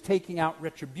who was taking out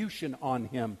retribution on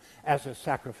Him as a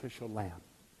sacrificial lamb.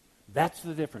 That's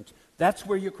the difference. That's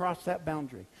where you cross that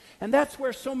boundary. And that's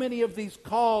where so many of these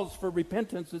calls for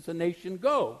repentance as a nation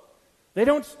go. They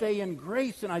don't stay in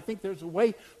grace, and I think there's a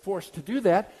way for us to do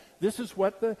that. This is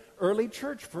what the early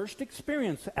church first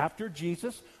experienced after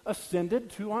Jesus ascended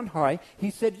to on high.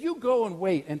 He said, you go and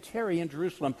wait and tarry in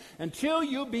Jerusalem until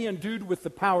you be endued with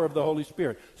the power of the Holy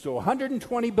Spirit. So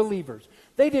 120 believers,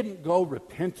 they didn't go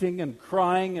repenting and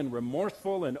crying and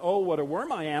remorseful and, oh, what a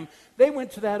worm I am. They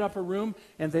went to that upper room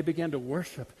and they began to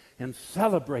worship and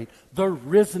celebrate the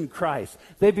risen Christ.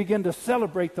 They began to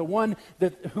celebrate the one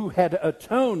who had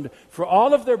atoned for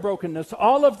all of their brokenness,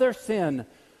 all of their sin,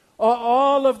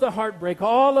 all of the heartbreak,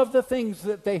 all of the things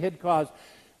that they had caused.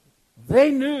 They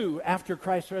knew after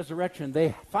Christ's resurrection,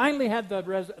 they finally had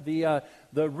the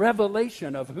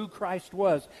revelation of who Christ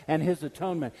was and His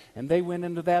atonement. And they went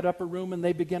into that upper room and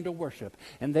they began to worship.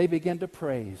 And they began to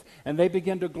praise. And they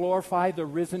began to glorify the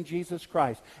risen Jesus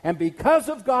Christ. And because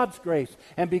of God's grace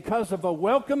and because of a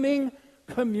welcoming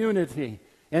community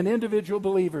and individual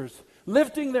believers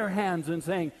lifting their hands and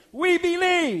saying, we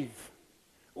believe.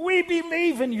 We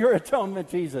believe in your atonement,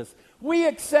 Jesus. We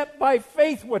accept by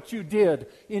faith what you did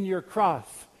in your cross,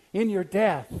 in your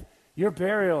death, your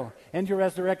burial, and your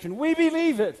resurrection. We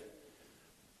believe it.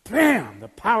 Bam! The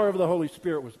power of the Holy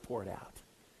Spirit was poured out.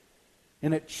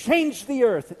 And it changed the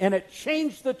earth, and it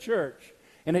changed the church,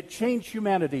 and it changed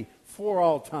humanity for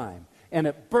all time. And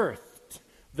it birthed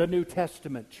the New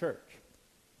Testament church.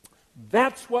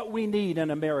 That's what we need in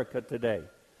America today.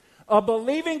 A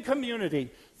believing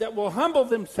community that will humble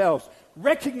themselves,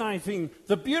 recognizing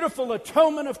the beautiful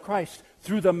atonement of Christ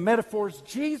through the metaphors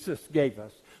Jesus gave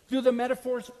us, through the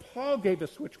metaphors Paul gave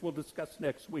us, which we'll discuss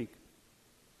next week.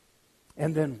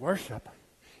 And then worship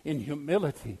in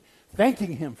humility,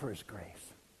 thanking Him for His grace.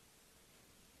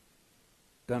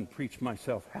 Done preached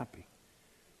myself happy.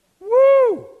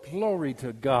 Woo! Glory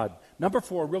to God. Number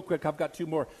 4, real quick, I've got 2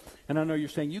 more. And I know you're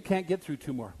saying, you can't get through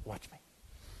 2 more. Watch me.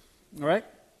 All right?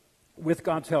 With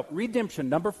God's help. Redemption,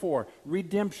 number 4.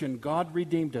 Redemption, God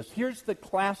redeemed us. Here's the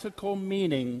classical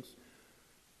meanings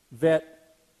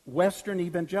that Western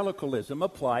evangelicalism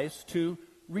applies to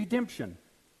redemption.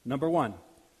 Number 1,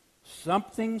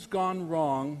 something's gone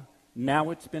wrong, now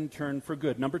it's been turned for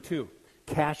good. Number 2,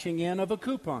 cashing in of a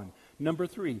coupon. Number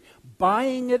 3,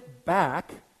 buying it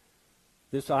back,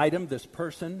 this item, this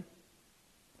person,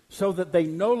 so that they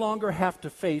no longer have to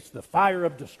face the fire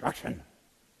of destruction.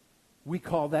 We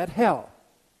call that hell.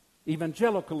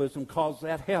 Evangelicalism calls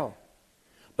that hell.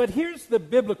 But here's the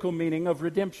biblical meaning of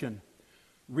redemption.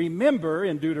 Remember,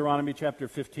 in Deuteronomy chapter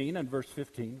 15 and verse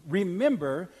 15,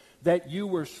 remember that you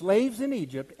were slaves in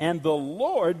Egypt and the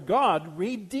Lord God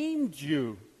redeemed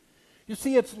you. You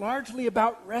see, it's largely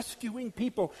about rescuing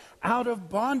people out of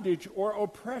bondage or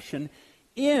oppression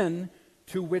into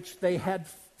which they had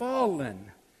fallen.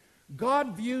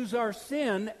 God views our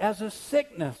sin as a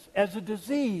sickness, as a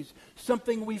disease,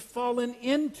 something we've fallen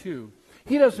into.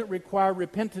 He doesn't require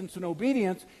repentance and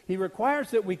obedience. He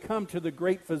requires that we come to the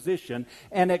great physician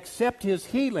and accept His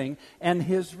healing and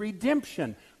His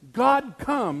redemption. God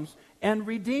comes and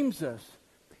redeems us.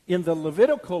 In the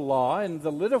Levitical law, in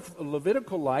the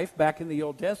Levitical life back in the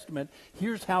Old Testament,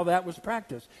 here's how that was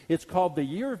practiced. It's called the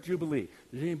year of Jubilee.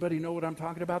 Does anybody know what I'm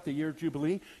talking about, the year of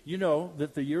Jubilee? You know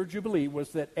that the year of Jubilee was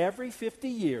that every 50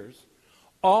 years,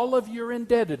 all of your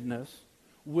indebtedness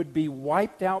would be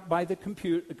wiped out by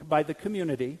the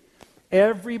community.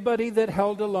 Everybody that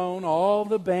held a loan, all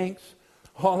the banks,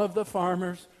 all of the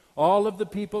farmers, all of the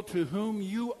people to whom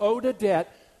you owed a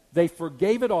debt, they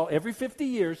forgave it all every 50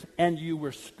 years, and you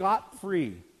were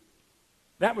scot-free.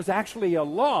 That was actually a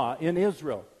law in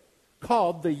Israel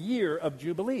called the year of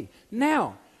Jubilee.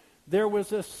 Now, there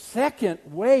was a second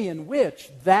way in which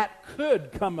that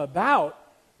could come about,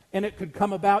 and it could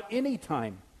come about any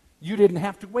time. You didn't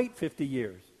have to wait 50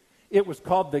 years. It was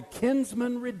called the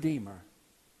kinsman redeemer.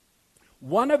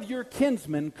 One of your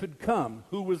kinsmen could come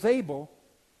who was able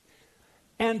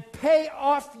and pay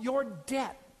off your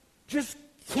debt. Just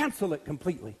cancel it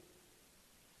completely.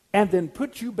 And then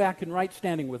put you back in right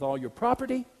standing with all your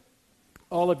property,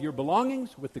 all of your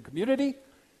belongings, with the community.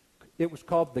 It was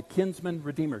called the kinsman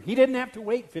redeemer. He didn't have to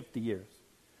wait 50 years.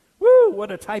 Woo,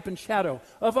 what a type and shadow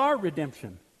of our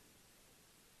redemption.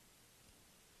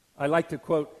 I like to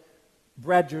quote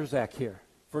Brad Jerzak here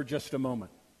for just a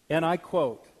moment. And I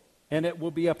quote, and it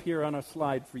will be up here on a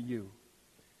slide for you.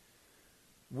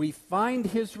 We find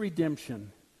his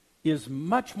redemption is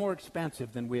much more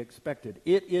expansive than we expected.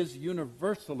 It is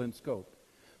universal in scope.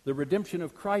 The redemption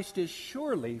of Christ is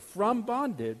surely from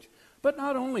bondage, but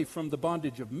not only from the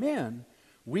bondage of men.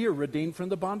 We are redeemed from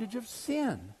the bondage of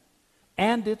sin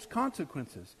and its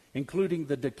consequences, including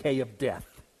the decay of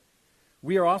death.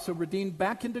 We are also redeemed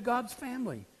back into God's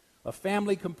family, a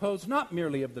family composed not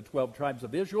merely of the 12 tribes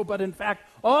of Israel, but in fact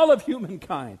all of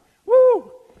humankind.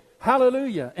 Woo!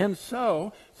 Hallelujah. And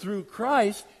so, through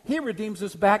Christ, he redeems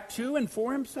us back to and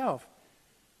for himself.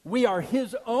 We are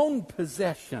his own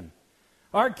possession.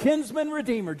 Our kinsman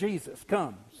redeemer, Jesus,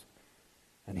 comes.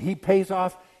 And he pays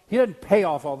off. He doesn't pay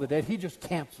off all the debt. He just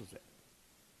cancels it.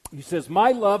 He says, my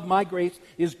love, my grace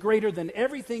is greater than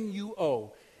everything you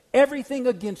owe. Everything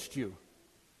against you.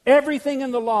 Everything in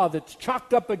the law that's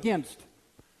chalked up against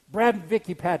Brad and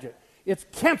Vicky Paget. It's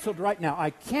canceled right now.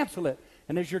 I cancel it.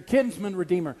 And as your kinsman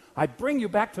redeemer, I bring you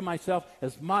back to myself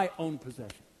as my own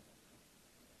possession.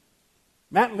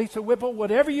 Matt and Lisa Whipple,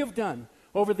 whatever you've done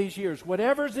over these years,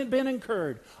 whatever's been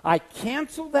incurred, I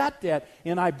cancel that debt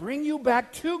and I bring you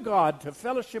back to God to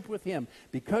fellowship with him.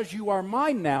 Because you are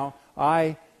mine now,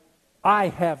 I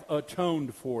have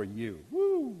atoned for you.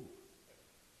 Woo!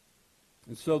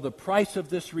 And so the price of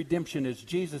this redemption is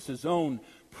Jesus' own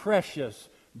precious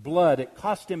blood. It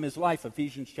cost him his life,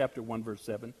 Ephesians chapter 1, verse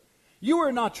 7. You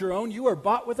are not your own. You are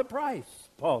bought with a price,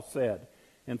 Paul said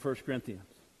in 1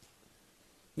 Corinthians.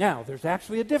 Now, there's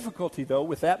actually a difficulty, though,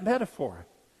 with that metaphor.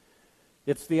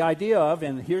 It's the idea of,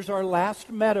 and here's our last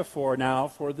metaphor now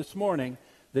for this morning,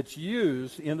 that's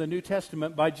used in the New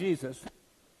Testament by Jesus.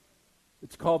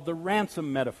 It's called the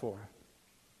ransom metaphor.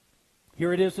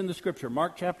 Here it is in the Scripture,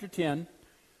 Mark chapter 10,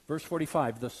 verse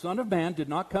 45. The Son of Man did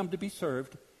not come to be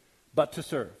served, but to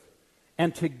serve,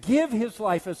 and to give his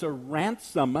life as a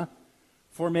ransom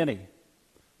for many.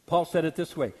 Paul said it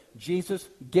this way. Jesus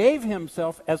gave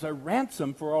himself as a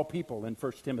ransom for all people in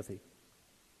 1 Timothy.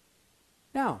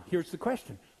 Now, here's the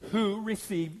question. Who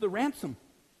received the ransom?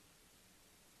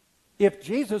 If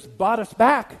Jesus bought us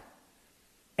back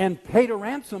and paid a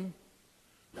ransom,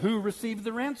 who received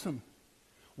the ransom?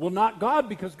 Well, not God,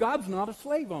 because God's not a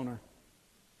slave owner.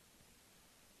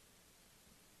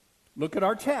 Look at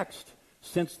our text.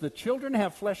 Since the children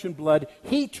have flesh and blood,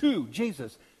 he too,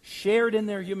 Jesus, shared in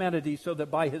their humanity so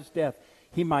that by his death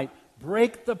he might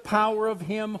break the power of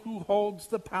him who holds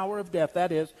the power of death,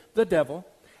 that is, the devil,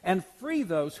 and free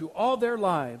those who all their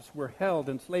lives were held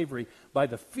in slavery by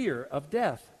the fear of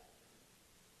death.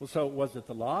 Well, so was it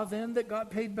the law then that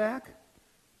God paid back?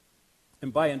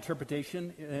 And by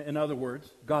interpretation, in other words,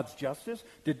 God's justice?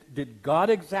 Did God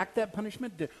exact that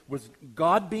punishment? Was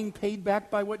God being paid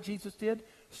back by what Jesus did?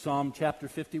 Psalm chapter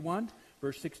 51,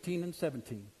 verse 16 and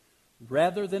 17.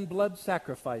 Rather than blood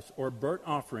sacrifice or burnt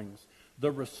offerings,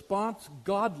 the response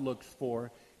God looks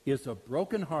for is a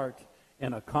broken heart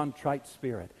and a contrite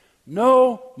spirit.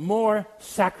 No more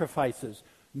sacrifices.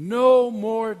 No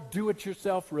more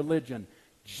do-it-yourself religion.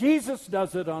 Jesus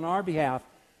does it on our behalf.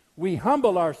 We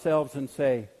humble ourselves and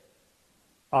say,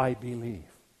 I believe.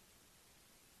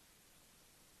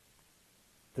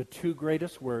 The two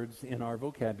greatest words in our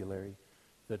vocabulary,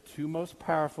 the two most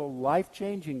powerful,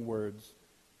 life-changing words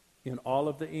in all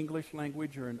of the English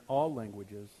language or in all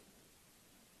languages,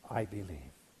 I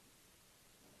believe.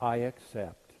 I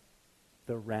accept.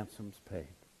 The ransom's paid.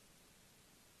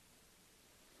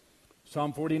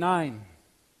 Psalm 49.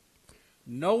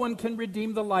 No one can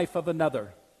redeem the life of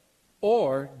another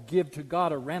or give to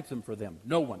God a ransom for them.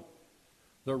 No one.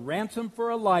 The ransom for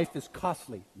a life is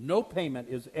costly. No payment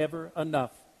is ever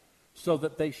enough so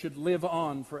that they should live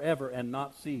on forever and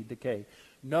not see decay.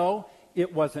 No,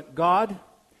 it wasn't God.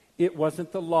 It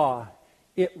wasn't the law.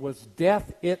 It was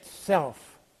death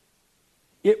itself.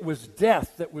 It was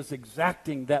death that was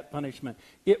exacting that punishment.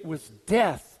 It was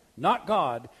death, not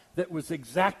God, that was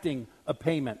exacting a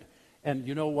payment. And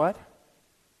you know what?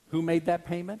 Who made that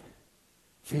payment?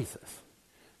 Jesus.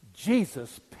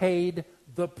 Jesus paid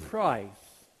the price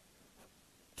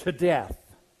to death.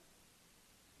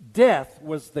 Death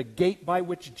was the gate by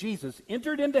which Jesus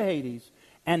entered into Hades,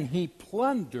 and he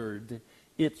plundered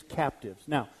its captives.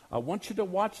 Now, I want you to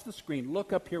watch the screen.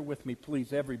 Look up here with me,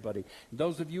 please, everybody.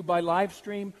 Those of you by live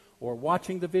stream or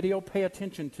watching the video, pay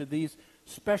attention to these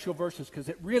special verses, because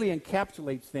it really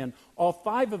encapsulates then all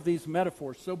 5 of these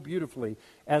metaphors so beautifully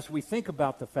as we think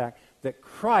about the fact that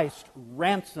Christ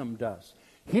ransomed us.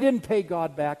 He didn't pay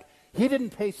God back. He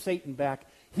didn't pay Satan back.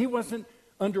 He wasn't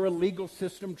under a legal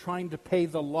system trying to pay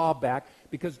the law back,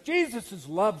 because Jesus'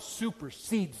 love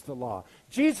supersedes the law.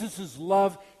 Jesus'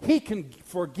 love, he can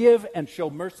forgive and show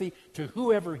mercy to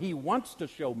whoever he wants to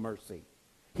show mercy.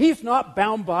 He's not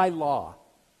bound by law.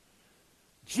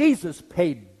 Jesus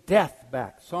paid death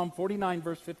back. Psalm 49,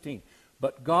 verse 15.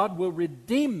 But God will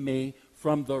redeem me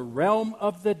from the realm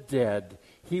of the dead.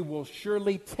 He will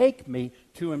surely take me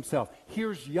to himself.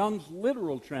 Here's Young's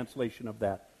literal translation of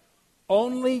that.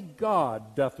 Only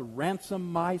God doth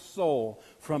ransom my soul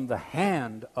from the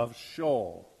hand of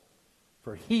Sheol,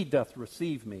 for he doth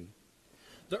receive me.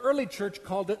 The early church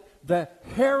called it the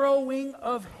harrowing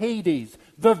of Hades,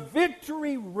 the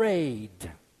victory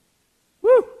raid.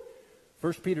 Woo!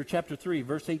 1 Peter chapter 3,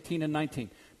 verse 18 and 19.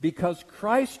 Because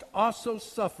Christ also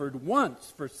suffered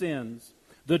once for sins,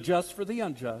 the just for the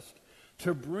unjust,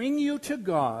 to bring you to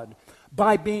God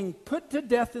by being put to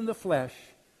death in the flesh,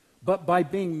 but by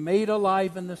being made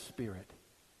alive in the Spirit.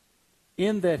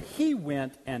 In that he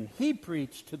went and he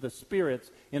preached to the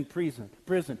spirits in prison.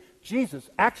 Jesus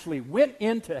actually went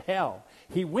into hell.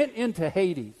 He went into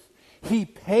Hades. He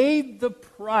paid the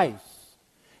price.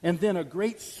 And then a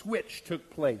great switch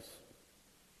took place.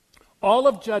 All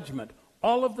of judgment,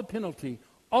 all of the penalty,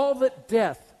 all that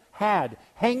death had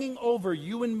hanging over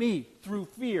you and me through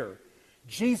fear,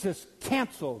 Jesus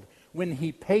canceled when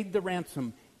he paid the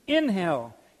ransom. In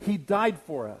hell, he died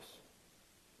for us.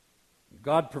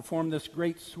 God performed this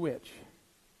great switch.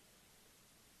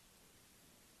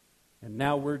 And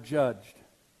now we're judged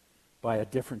by a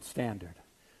different standard.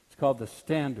 It's called the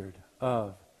standard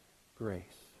of grace.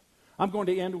 I'm going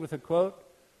to end with a quote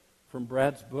from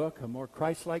Brad's book, A More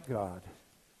Christ-Like God.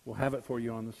 We'll have it for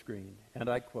you on the screen. And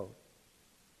I quote,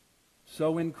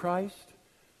 "So in Christ,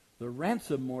 the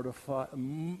ransom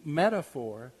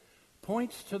metaphor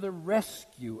points to the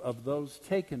rescue of those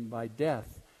taken by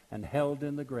death and held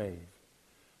in the grave.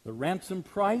 The ransom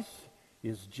price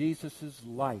is Jesus'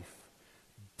 life.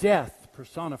 Death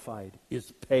personified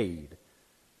is paid.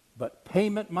 But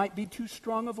payment might be too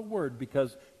strong of a word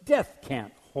because death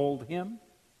can't hold him.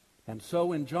 And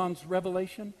so in John's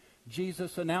revelation,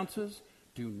 Jesus announces,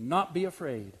 do not be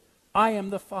afraid. I am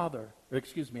the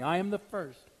I am the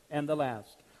first and the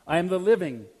last. I am the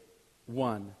living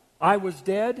one. I was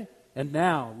dead, and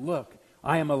now, look,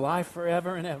 I am alive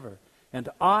forever and ever. And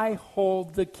I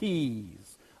hold the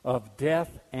keys of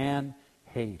death and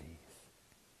Hades.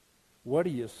 What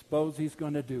do you suppose he's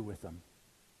going to do with them?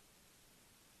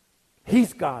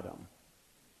 He's got them.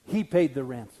 He paid the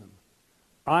ransom.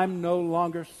 I'm no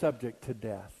longer subject to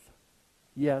death.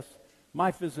 Yes,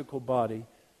 my physical body,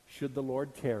 should the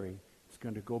Lord tarry, is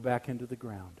going to go back into the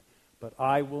ground. But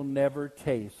I will never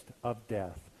taste of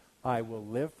death. I will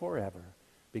live forever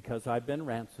because I've been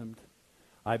ransomed.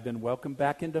 I've been welcomed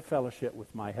back into fellowship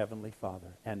with my Heavenly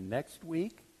Father. And next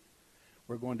week,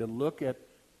 we're going to look at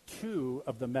two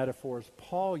of the metaphors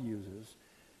Paul uses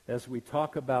as we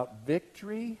talk about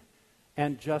victory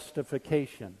and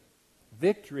justification.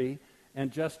 Victory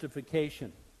and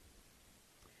justification.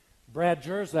 Brad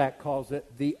Jerzak calls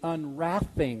it the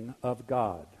unwrathing of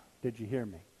God. Did you hear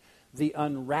me? The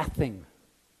unwrathing,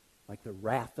 like the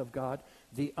wrath of God,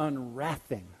 the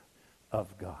unwrathing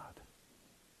of God.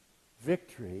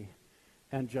 Victory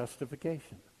and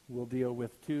justification. We'll deal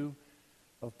with two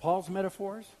of Paul's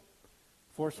metaphors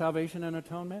for salvation and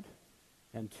atonement,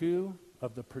 and two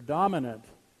of the predominant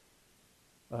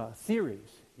theories,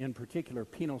 in particular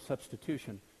penal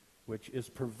substitution, which is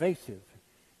pervasive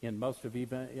in most of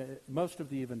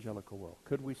the evangelical world.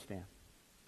 Could we stand?